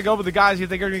you. You got to go with the guys you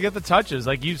think are going to get the touches,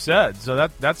 like you said. So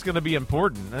that's going to be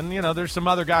important. And, there's some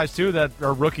other guys, too, that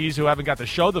are rookies who haven't got to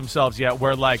show themselves yet,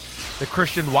 where, like, the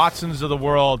Christian Watsons of the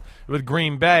world with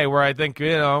Green Bay, where I think,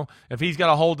 if he's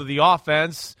got a hold of the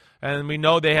offense, and we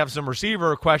know they have some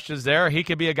receiver questions there, he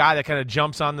could be a guy that kind of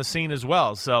jumps on the scene as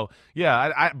well. So,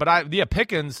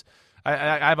 Pickens,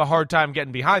 I have a hard time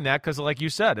getting behind that because, like you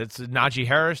said, it's Najee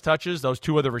Harris touches. Those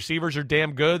two other receivers are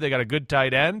damn good. They got a good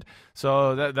tight end.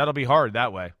 So that'll be hard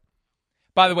that way.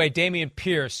 By the way, Dameon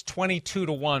Pierce,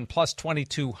 22-1 plus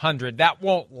 2,200. That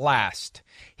won't last.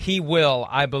 He will,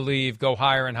 I believe, go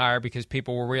higher and higher because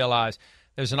people will realize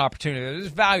there's an opportunity. There's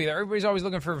value there. Everybody's always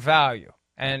looking for value.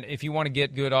 And if you want to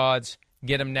get good odds,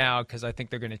 get them now because I think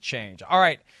they're going to change. All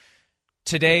right,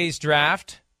 today's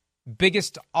draft,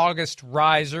 biggest August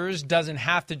risers, doesn't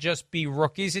have to just be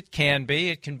rookies. It can be.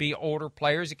 It can be older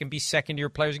players. It can be second-year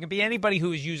players. It can be anybody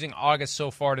who is using August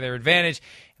so far to their advantage.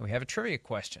 And we have a trivia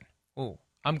question. Ooh,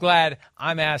 I'm glad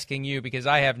I'm asking you because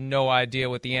I have no idea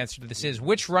what the answer to this is.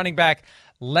 Which running back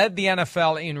led the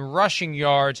NFL in rushing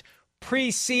yards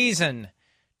preseason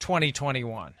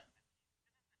 2021?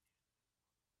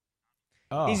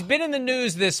 Oh. He's been in the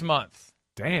news this month.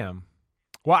 Damn.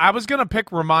 Well, I was going to pick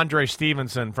Ramondre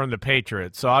Stevenson from the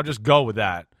Patriots, so I'll just go with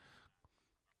that.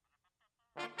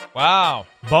 Wow.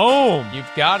 Boom.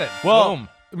 You've got it. Well, Boom.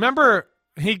 remember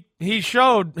he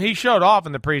showed off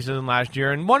in the preseason last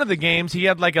year. In one of the games, he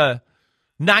had like a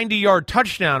 90-yard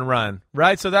touchdown run,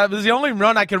 right? So that was the only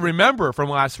run I could remember from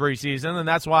last preseason, and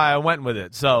that's why I went with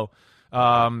it. So,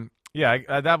 yeah,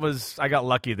 I got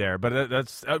lucky there. But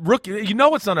that's a rookie. You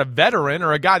know, it's not a veteran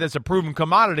or a guy that's a proven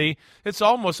commodity. It's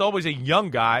almost always a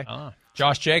young guy.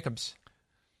 Josh Jacobs.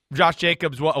 Josh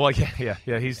Jacobs. Well, yeah.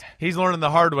 He's learning the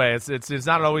hard way. It's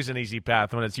not always an easy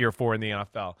path when it's year 4 in the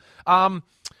NFL.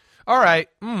 All right.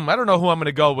 I don't know who I'm going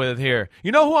to go with here.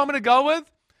 You know who I'm going to go with?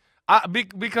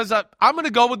 Because I'm going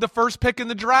to go with the first pick in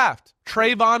the draft,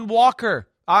 Trayvon Walker.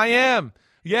 I am.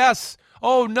 Yes.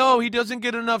 Oh, no, he doesn't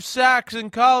get enough sacks in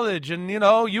college. And, you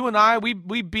know, you and I, we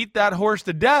beat that horse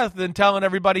to death in telling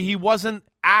everybody he wasn't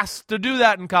asked to do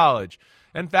that in college.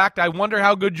 In fact, I wonder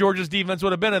how good Georgia's defense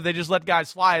would have been if they just let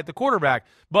guys fly at the quarterback.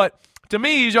 But to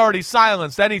me, he's already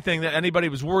silenced anything that anybody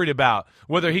was worried about,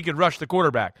 whether he could rush the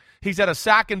quarterback. He's had a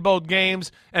sack in both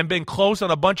games and been close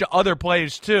on a bunch of other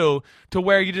plays, too, to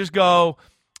where you just go,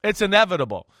 it's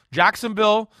inevitable.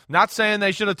 Jacksonville, not saying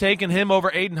they should have taken him over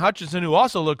Aiden Hutchinson, who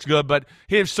also looks good, but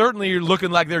he certainly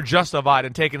looking like they're justified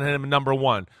in taking him number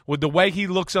 1 with the way he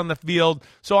looks on the field.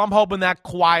 So I'm hoping that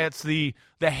quiets the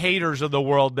haters of the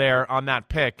world there on that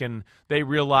pick, and they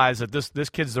realize that this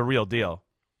kid's the real deal.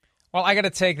 Well, I got to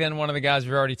take then one of the guys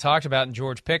we've already talked about in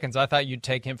George Pickens. I thought you'd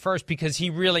take him first because he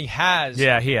really has.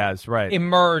 Yeah, he has, right.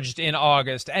 Emerged in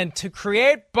August. And to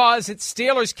create buzz at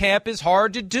Steelers camp is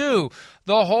hard to do.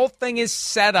 The whole thing is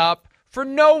set up for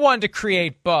no one to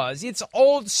create buzz. It's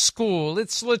old school.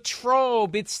 It's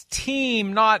Latrobe. It's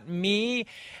team, not me.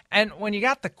 And when you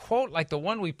got the quote like the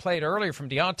one we played earlier from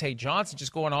Deontay Johnson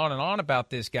just going on and on about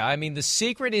this guy, I mean, the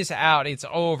secret is out. It's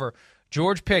over.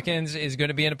 George Pickens is going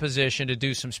to be in a position to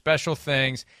do some special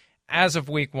things as of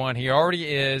week 1. He already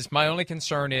is. My only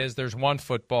concern is there's one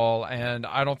football, and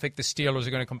I don't think the Steelers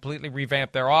are going to completely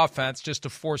revamp their offense just to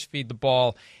force feed the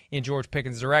ball in George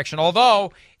Pickens' direction.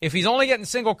 Although, if he's only getting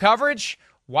single coverage,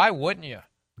 why wouldn't you?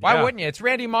 Why wouldn't you? It's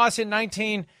Randy Moss in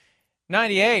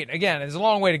 1998. Again, there's a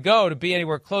long way to go to be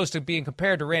anywhere close to being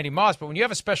compared to Randy Moss, but when you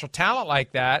have a special talent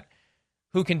like that,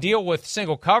 who can deal with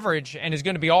single coverage and is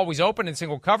going to be always open in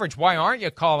single coverage, why aren't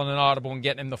you calling an audible and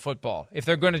getting him the football if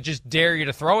they're going to just dare you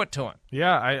to throw it to him?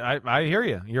 Yeah, I hear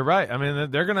you. You're right. I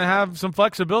mean, they're going to have some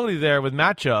flexibility there with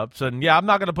matchups. And, yeah, I'm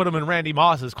not going to put him in Randy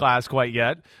Moss's class quite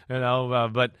yet,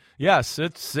 but, yes,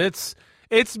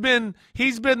 he's been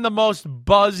the most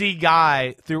buzzy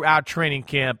guy throughout training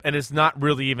camp, and it's not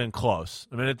really even close.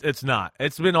 I mean, it's not.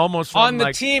 It's been almost on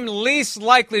the team least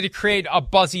likely to create a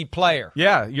buzzy player.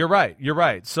 Yeah, you're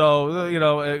right. So,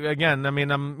 again, I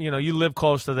mean, you live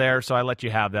close to there, so I let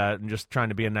you have that. I'm just trying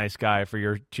to be a nice guy to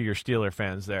your Steeler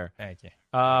fans there. Thank you.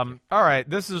 All right,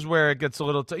 this is where it gets a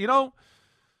little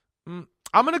I'm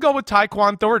going to go with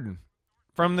Tyquan Thornton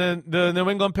from the New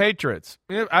England Patriots.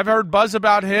 I've heard buzz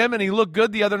about him, and he looked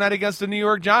good the other night against the New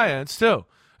York Giants, too.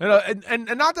 And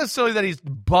not necessarily that he's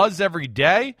buzz every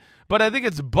day, but I think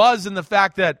it's buzz in the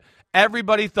fact that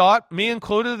everybody thought, me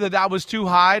included, that was too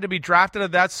high to be drafted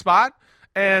at that spot.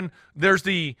 And there's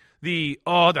the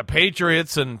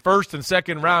Patriots and first and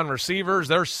second round receivers,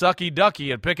 they're sucky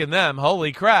ducky at picking them.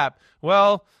 Holy crap.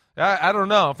 Well, I don't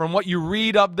know. From what you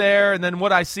read up there and then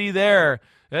what I see there,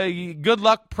 good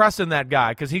luck pressing that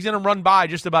guy because he's going to run by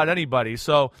just about anybody.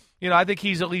 So, I think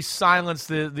he's at least silenced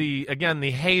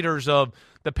the haters of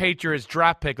the Patriots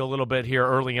draft pick a little bit here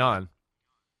early on.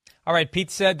 All right, Pete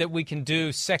said that we can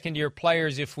do second-year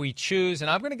players if we choose,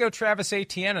 and I'm going to go Travis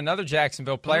Etienne, another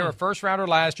Jacksonville player, a first-rounder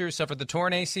last year, suffered the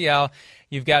torn ACL.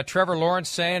 You've got Trevor Lawrence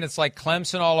saying it's like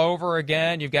Clemson all over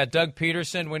again. You've got Doug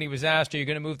Peterson, when he was asked, are you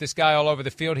going to move this guy all over the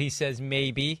field? He says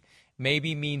maybe.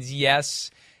 Maybe means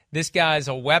yes. This guy's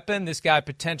a weapon. This guy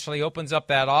potentially opens up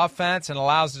that offense and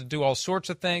allows us to do all sorts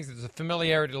of things. There's a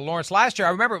familiarity to Lawrence. Last year,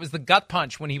 I remember it was the gut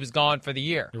punch when he was gone for the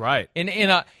year. Right. In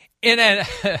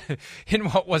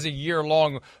what was a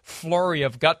year-long flurry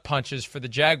of gut punches for the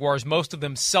Jaguars, most of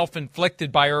them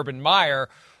self-inflicted by Urban Meyer.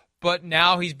 But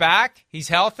now he's back. He's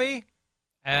healthy.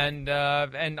 And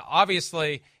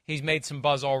obviously he's made some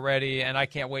buzz already, and I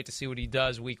can't wait to see what he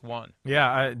does week 1.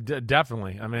 Yeah,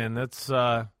 definitely. I mean,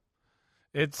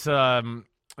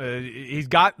 he's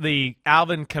got the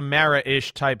Alvin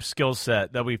Kamara-ish type skill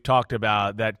set that we've talked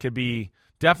about that could be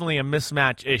definitely a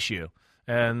mismatch issue.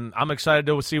 And I'm excited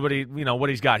to see what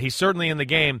he's got. He's certainly in the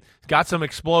game, got some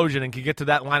explosion, and can get to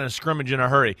that line of scrimmage in a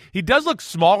hurry. He does look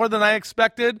smaller than I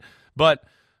expected, but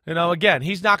again,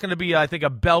 he's not going to be, I think, a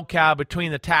bell cow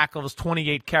between the tackles,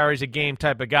 28 carries a game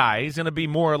type of guy. He's going to be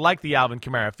more like the Alvin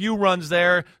Kamara. A few runs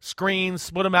there, screens,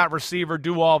 split him out receiver,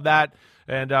 do all of that,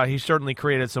 and he certainly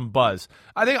created some buzz.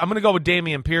 I think I'm going to go with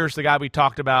Dameon Pierce, the guy we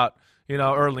talked about,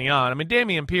 early on. I mean,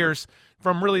 Dameon Pierce,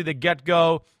 from really the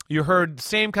get-go, you heard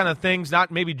same kind of things,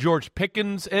 not maybe George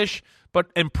Pickens-ish, but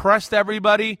impressed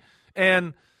everybody,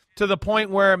 and to the point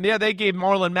where, they gave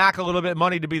Marlon Mack a little bit of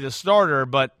money to be the starter,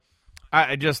 but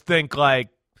I just think,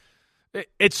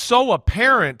 it's so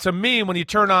apparent to me when you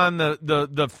turn on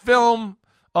the film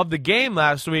of the game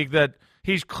last week that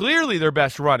he's clearly their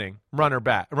best running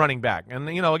back. And,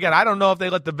 again, I don't know if they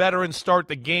let the veterans start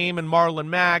the game and Marlon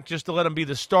Mack just to let him be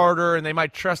the starter, and they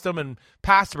might trust him in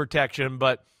pass protection,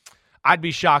 but I'd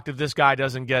be shocked if this guy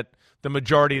doesn't get the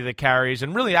majority of the carries.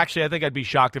 And really, actually, I think I'd be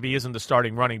shocked if he isn't the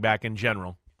starting running back in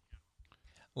general.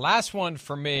 Last one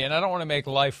for me, and I don't want to make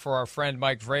life for our friend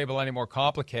Mike Vrabel any more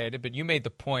complicated, but you made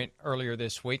the point earlier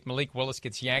this week. Malik Willis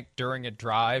gets yanked during a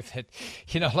drive.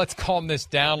 Let's calm this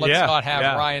down. Let's not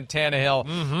have Ryan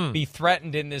Tannehill be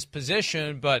threatened in this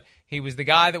position, but he was the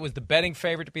guy that was the betting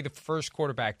favorite to be the first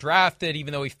quarterback drafted.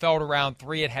 Even though he fell to round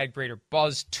 3, it had greater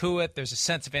buzz to it. There's a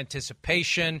sense of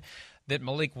anticipation that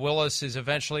Malik Willis is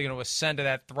eventually going to ascend to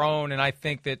that throne, and I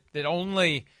think that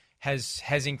only has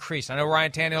increased. I know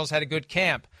Ryan Tannehill's had a good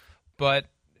camp, but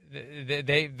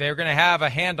they're going to have a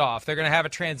handoff. They're going to have a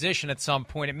transition at some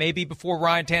point. It may be before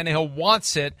Ryan Tannehill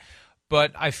wants it,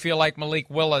 but I feel like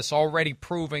Malik Willis already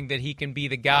proving that he can be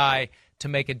the guy to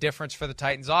make a difference for the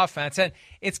Titans offense. And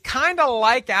it's kind of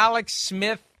like Alex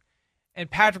Smith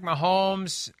and Patrick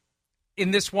Mahomes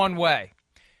in this one way.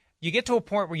 You get to a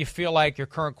point where you feel like your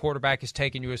current quarterback is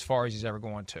taking you as far as he's ever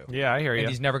going to. Yeah, I hear you. And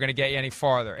he's never going to get you any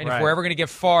farther. And if we're ever going to get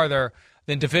farther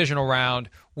than divisional round,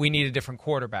 we need a different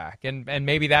quarterback. And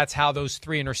maybe that's how those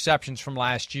 3 interceptions from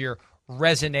last year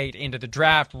resonate into the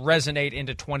draft, resonate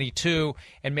into 22,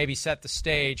 and maybe set the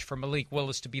stage for Malik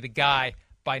Willis to be the guy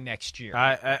by next year.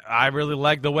 I really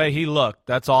like the way he looked.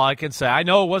 That's all I can say. I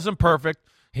know it wasn't perfect.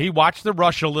 He watched the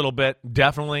rush a little bit,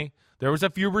 definitely. There was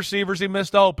a few receivers he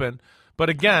missed open. But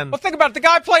again, well, think about it. The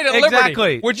guy played at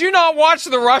Liberty. Would you not watch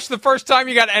the rush the first time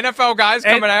you got NFL guys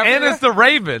coming after you? And it's the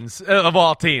Ravens of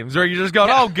all teams, where you're just going,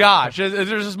 oh, gosh, there's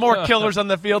just more killers on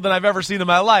the field than I've ever seen in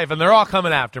my life, and they're all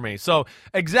coming after me. So,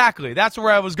 exactly, that's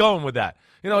where I was going with that.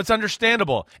 It's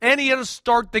understandable. And he had to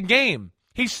start the game.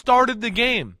 He started the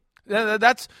game.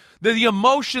 That's the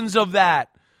emotions of that.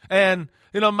 And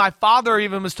my father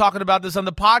even was talking about this on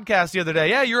the podcast the other day.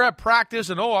 Yeah, you're at practice,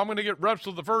 and, I'm going to get reps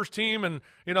with the first team, and,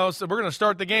 so we're going to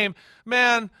start the game.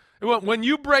 Man, when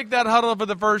you break that huddle for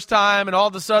the first time, and all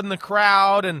of a sudden the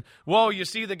crowd, and, you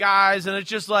see the guys, and it's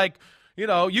just like,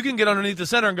 you can get underneath the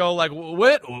center and go like,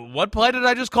 what play did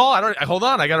I just call? Hold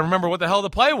on, I got to remember what the hell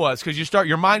the play was, because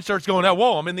your mind starts going,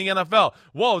 whoa, I'm in the NFL.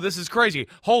 Whoa, this is crazy.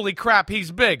 Holy crap,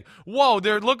 he's big. Whoa,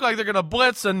 they look like they're going to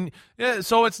blitz, and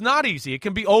so it's not easy. It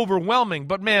can be overwhelming,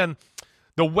 but man,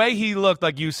 the way he looked,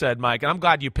 like you said, Mike, and I'm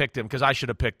glad you picked him because I should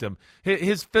have picked him.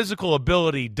 His physical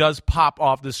ability does pop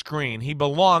off the screen. He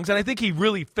belongs, and I think he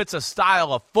really fits a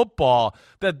style of football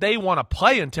that they want to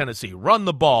play in Tennessee. Run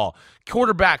the ball,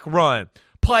 quarterback run,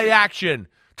 play action,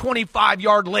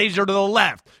 25-yard laser to the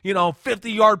left,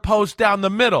 50-yard post down the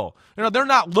middle. They're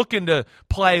not looking to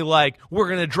play like we're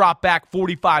going to drop back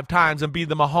 45 times and be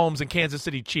the Mahomes and Kansas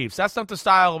City Chiefs. That's not the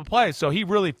style of play, so he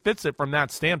really fits it from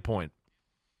that standpoint.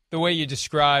 The way you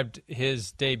described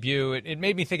his debut, it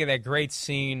made me think of that great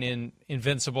scene in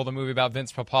Invincible, the movie about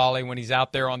Vince Papale, when he's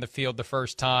out there on the field the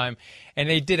first time. And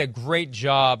they did a great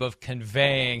job of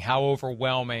conveying how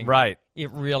overwhelming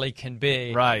it really can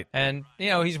be. Right. And,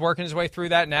 he's working his way through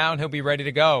that now, and he'll be ready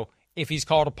to go if he's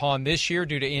called upon this year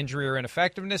due to injury or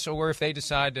ineffectiveness, or if they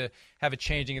decide to have a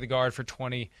changing of the guard for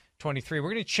 2023.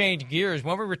 We're going to change gears.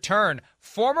 When we return,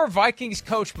 former Vikings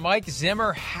coach Mike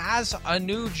Zimmer has a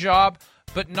new job,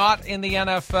 but not in the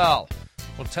NFL.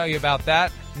 We'll tell you about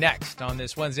that next on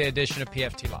this Wednesday edition of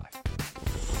PFT Live.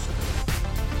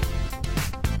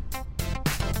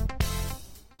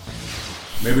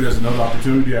 Maybe there's another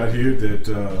opportunity out here that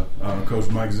Coach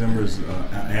Mike Zimmer is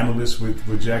an analyst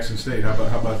with Jackson State. How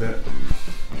about that?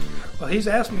 Well, he's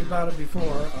asked me about it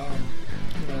before.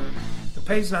 The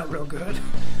pay's not real good,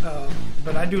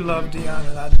 but I do love Deion,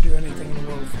 and I'd do anything in the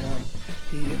world for him.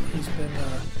 He's been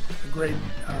a great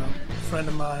friend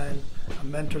of mine, a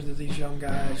mentor to these young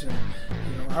guys, and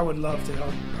I would love to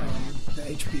help the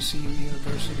HBCU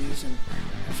universities, and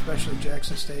especially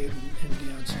Jackson State and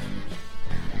Deion Sanders.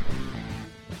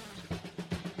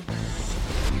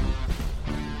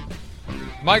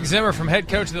 Mike Zimmer, from head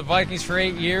coach of the Vikings for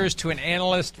 8 years to an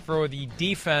analyst for the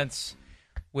defense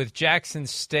with Jackson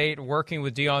State, working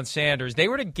with Deion Sanders. They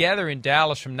were together in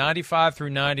Dallas from 95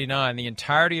 through 99. The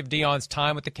entirety of Deion's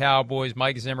time with the Cowboys,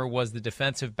 Mike Zimmer was the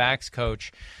defensive backs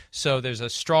coach. So there's a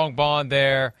strong bond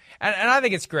there. And I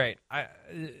think it's great.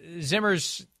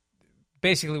 Zimmer's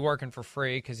basically working for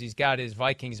free because he's got his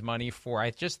Vikings money for,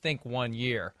 I just think, 1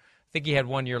 year. I think he had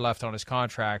 1 year left on his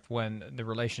contract when the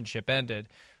relationship ended.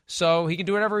 So he can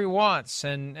do whatever he wants,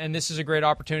 and this is a great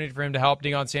opportunity for him to help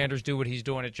Deion Sanders do what he's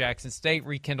doing at Jackson State,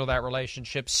 rekindle that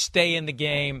relationship, stay in the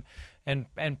game, and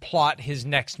plot his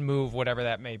next move, whatever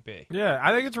that may be. Yeah,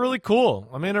 I think it's really cool.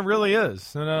 I mean, it really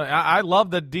is. I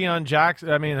love that Deion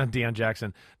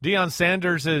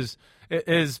Sanders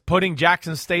is putting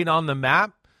Jackson State on the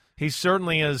map. He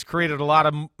certainly has created a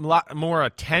lot more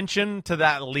attention to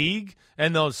that league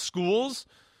and those schools.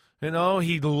 He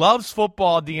loves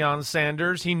football, Deion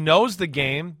Sanders. He knows the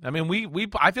game. I mean,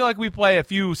 I feel like we play a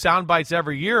few sound bites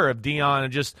every year of Deion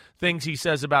and just things he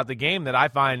says about the game that I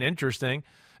find interesting.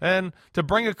 And to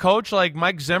bring a coach like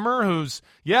Mike Zimmer, who's,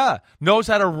 knows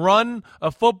how to run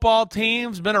a football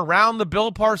team, been around the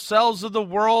Bill Parcells of the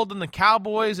world and the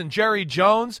Cowboys and Jerry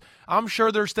Jones, I'm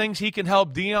sure there's things he can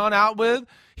help Deion out with.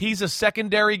 He's a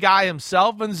secondary guy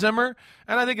himself in Zimmer.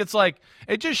 And I think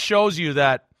it just shows you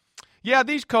that,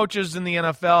 these coaches in the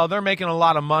NFL, they're making a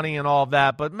lot of money and all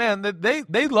that, but, man,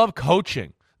 they love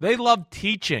coaching. They love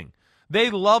teaching. They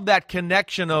love that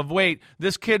connection of,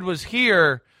 this kid was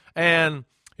here and,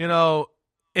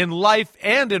 in life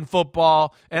and in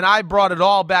football, and I brought it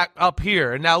all back up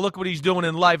here, and now look what he's doing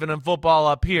in life and in football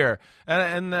up here.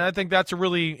 And I think that's a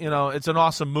really, it's an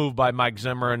awesome move by Mike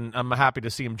Zimmer, and I'm happy to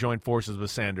see him join forces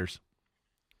with Sanders.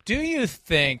 Do you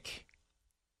think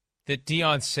that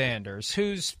Deion Sanders,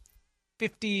 who's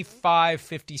 55,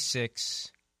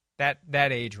 56, that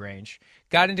age range,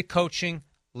 got into coaching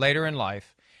later in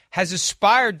life, has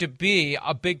aspired to be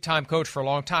a big-time coach for a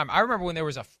long time? I remember when there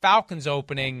was a Falcons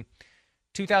opening,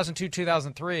 2002,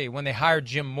 2003, when they hired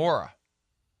Jim Mora.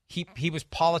 He was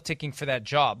politicking for that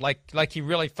job, like he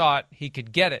really thought he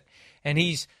could get it. And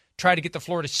he's tried to get the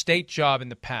Florida State job in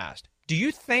the past. Do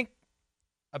you think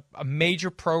a major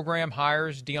program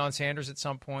hires Deion Sanders at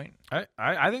some point?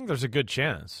 I think there's a good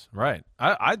chance, right?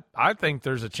 I think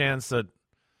there's a chance that,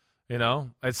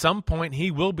 at some point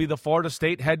he will be the Florida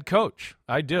State head coach.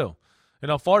 I do.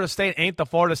 Florida State ain't the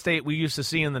Florida State we used to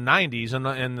see in the 90s and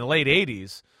in the late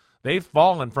 80s. They've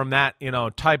fallen from that,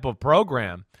 type of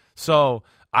program. So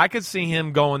I could see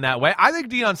him going that way. I think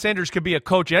Deion Sanders could be a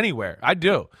coach anywhere. I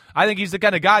do. I think he's the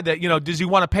kind of guy that, does he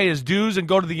want to pay his dues and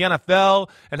go to the NFL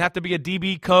and have to be a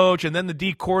DB coach and then the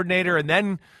D coordinator and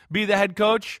then be the head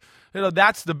coach?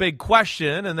 That's the big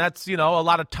question, and that's, a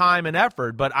lot of time and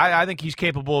effort. But I think he's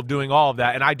capable of doing all of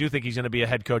that, and I do think he's going to be a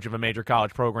head coach of a major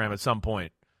college program at some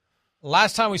point.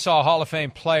 Last time we saw a Hall of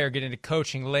Fame player get into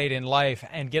coaching late in life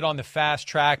and get on the fast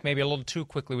track maybe a little too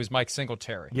quickly was Mike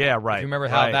Singletary. Yeah, right. If you remember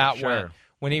how that went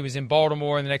when he was in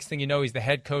Baltimore, and the next thing you know, he's the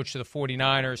head coach of the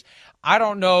 49ers. I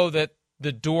don't know that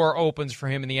the door opens for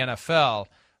him in the NFL,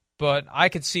 but I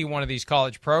could see one of these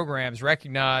college programs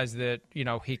recognize that,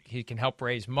 he can help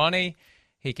raise money.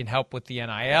 He can help with the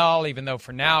NIL, even though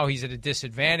for now he's at a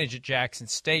disadvantage at Jackson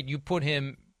State. You put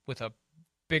him with a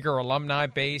bigger alumni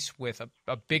base, with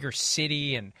a bigger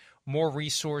city and more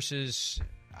resources.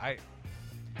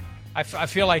 I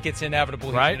feel like it's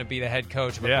inevitable he's going to be the head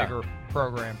coach of a bigger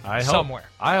program somewhere.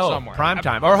 I hope. Somewhere. Prime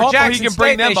time. Or hopefully he can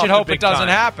bring them up. They should hope it doesn't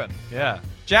happen. Yeah.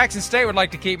 Jackson State would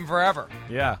like to keep him forever.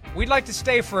 Yeah. We'd like to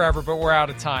stay forever, but we're out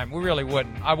of time. We really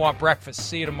wouldn't. I want breakfast.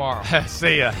 See you tomorrow.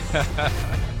 See ya.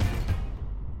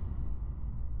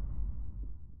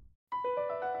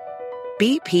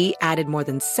 BP added more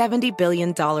than $70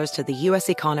 billion to the U.S.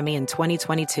 economy in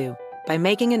 2022 by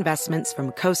making investments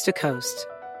from coast to coast.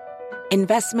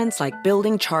 Investments like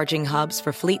building charging hubs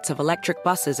for fleets of electric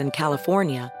buses in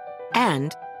California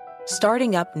and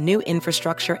starting up new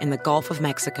infrastructure in the Gulf of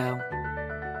Mexico.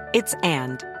 It's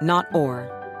and, not or.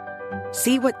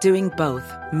 See what doing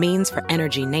both means for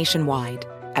energy nationwide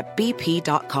at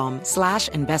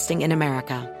bp.com/investing in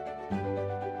America.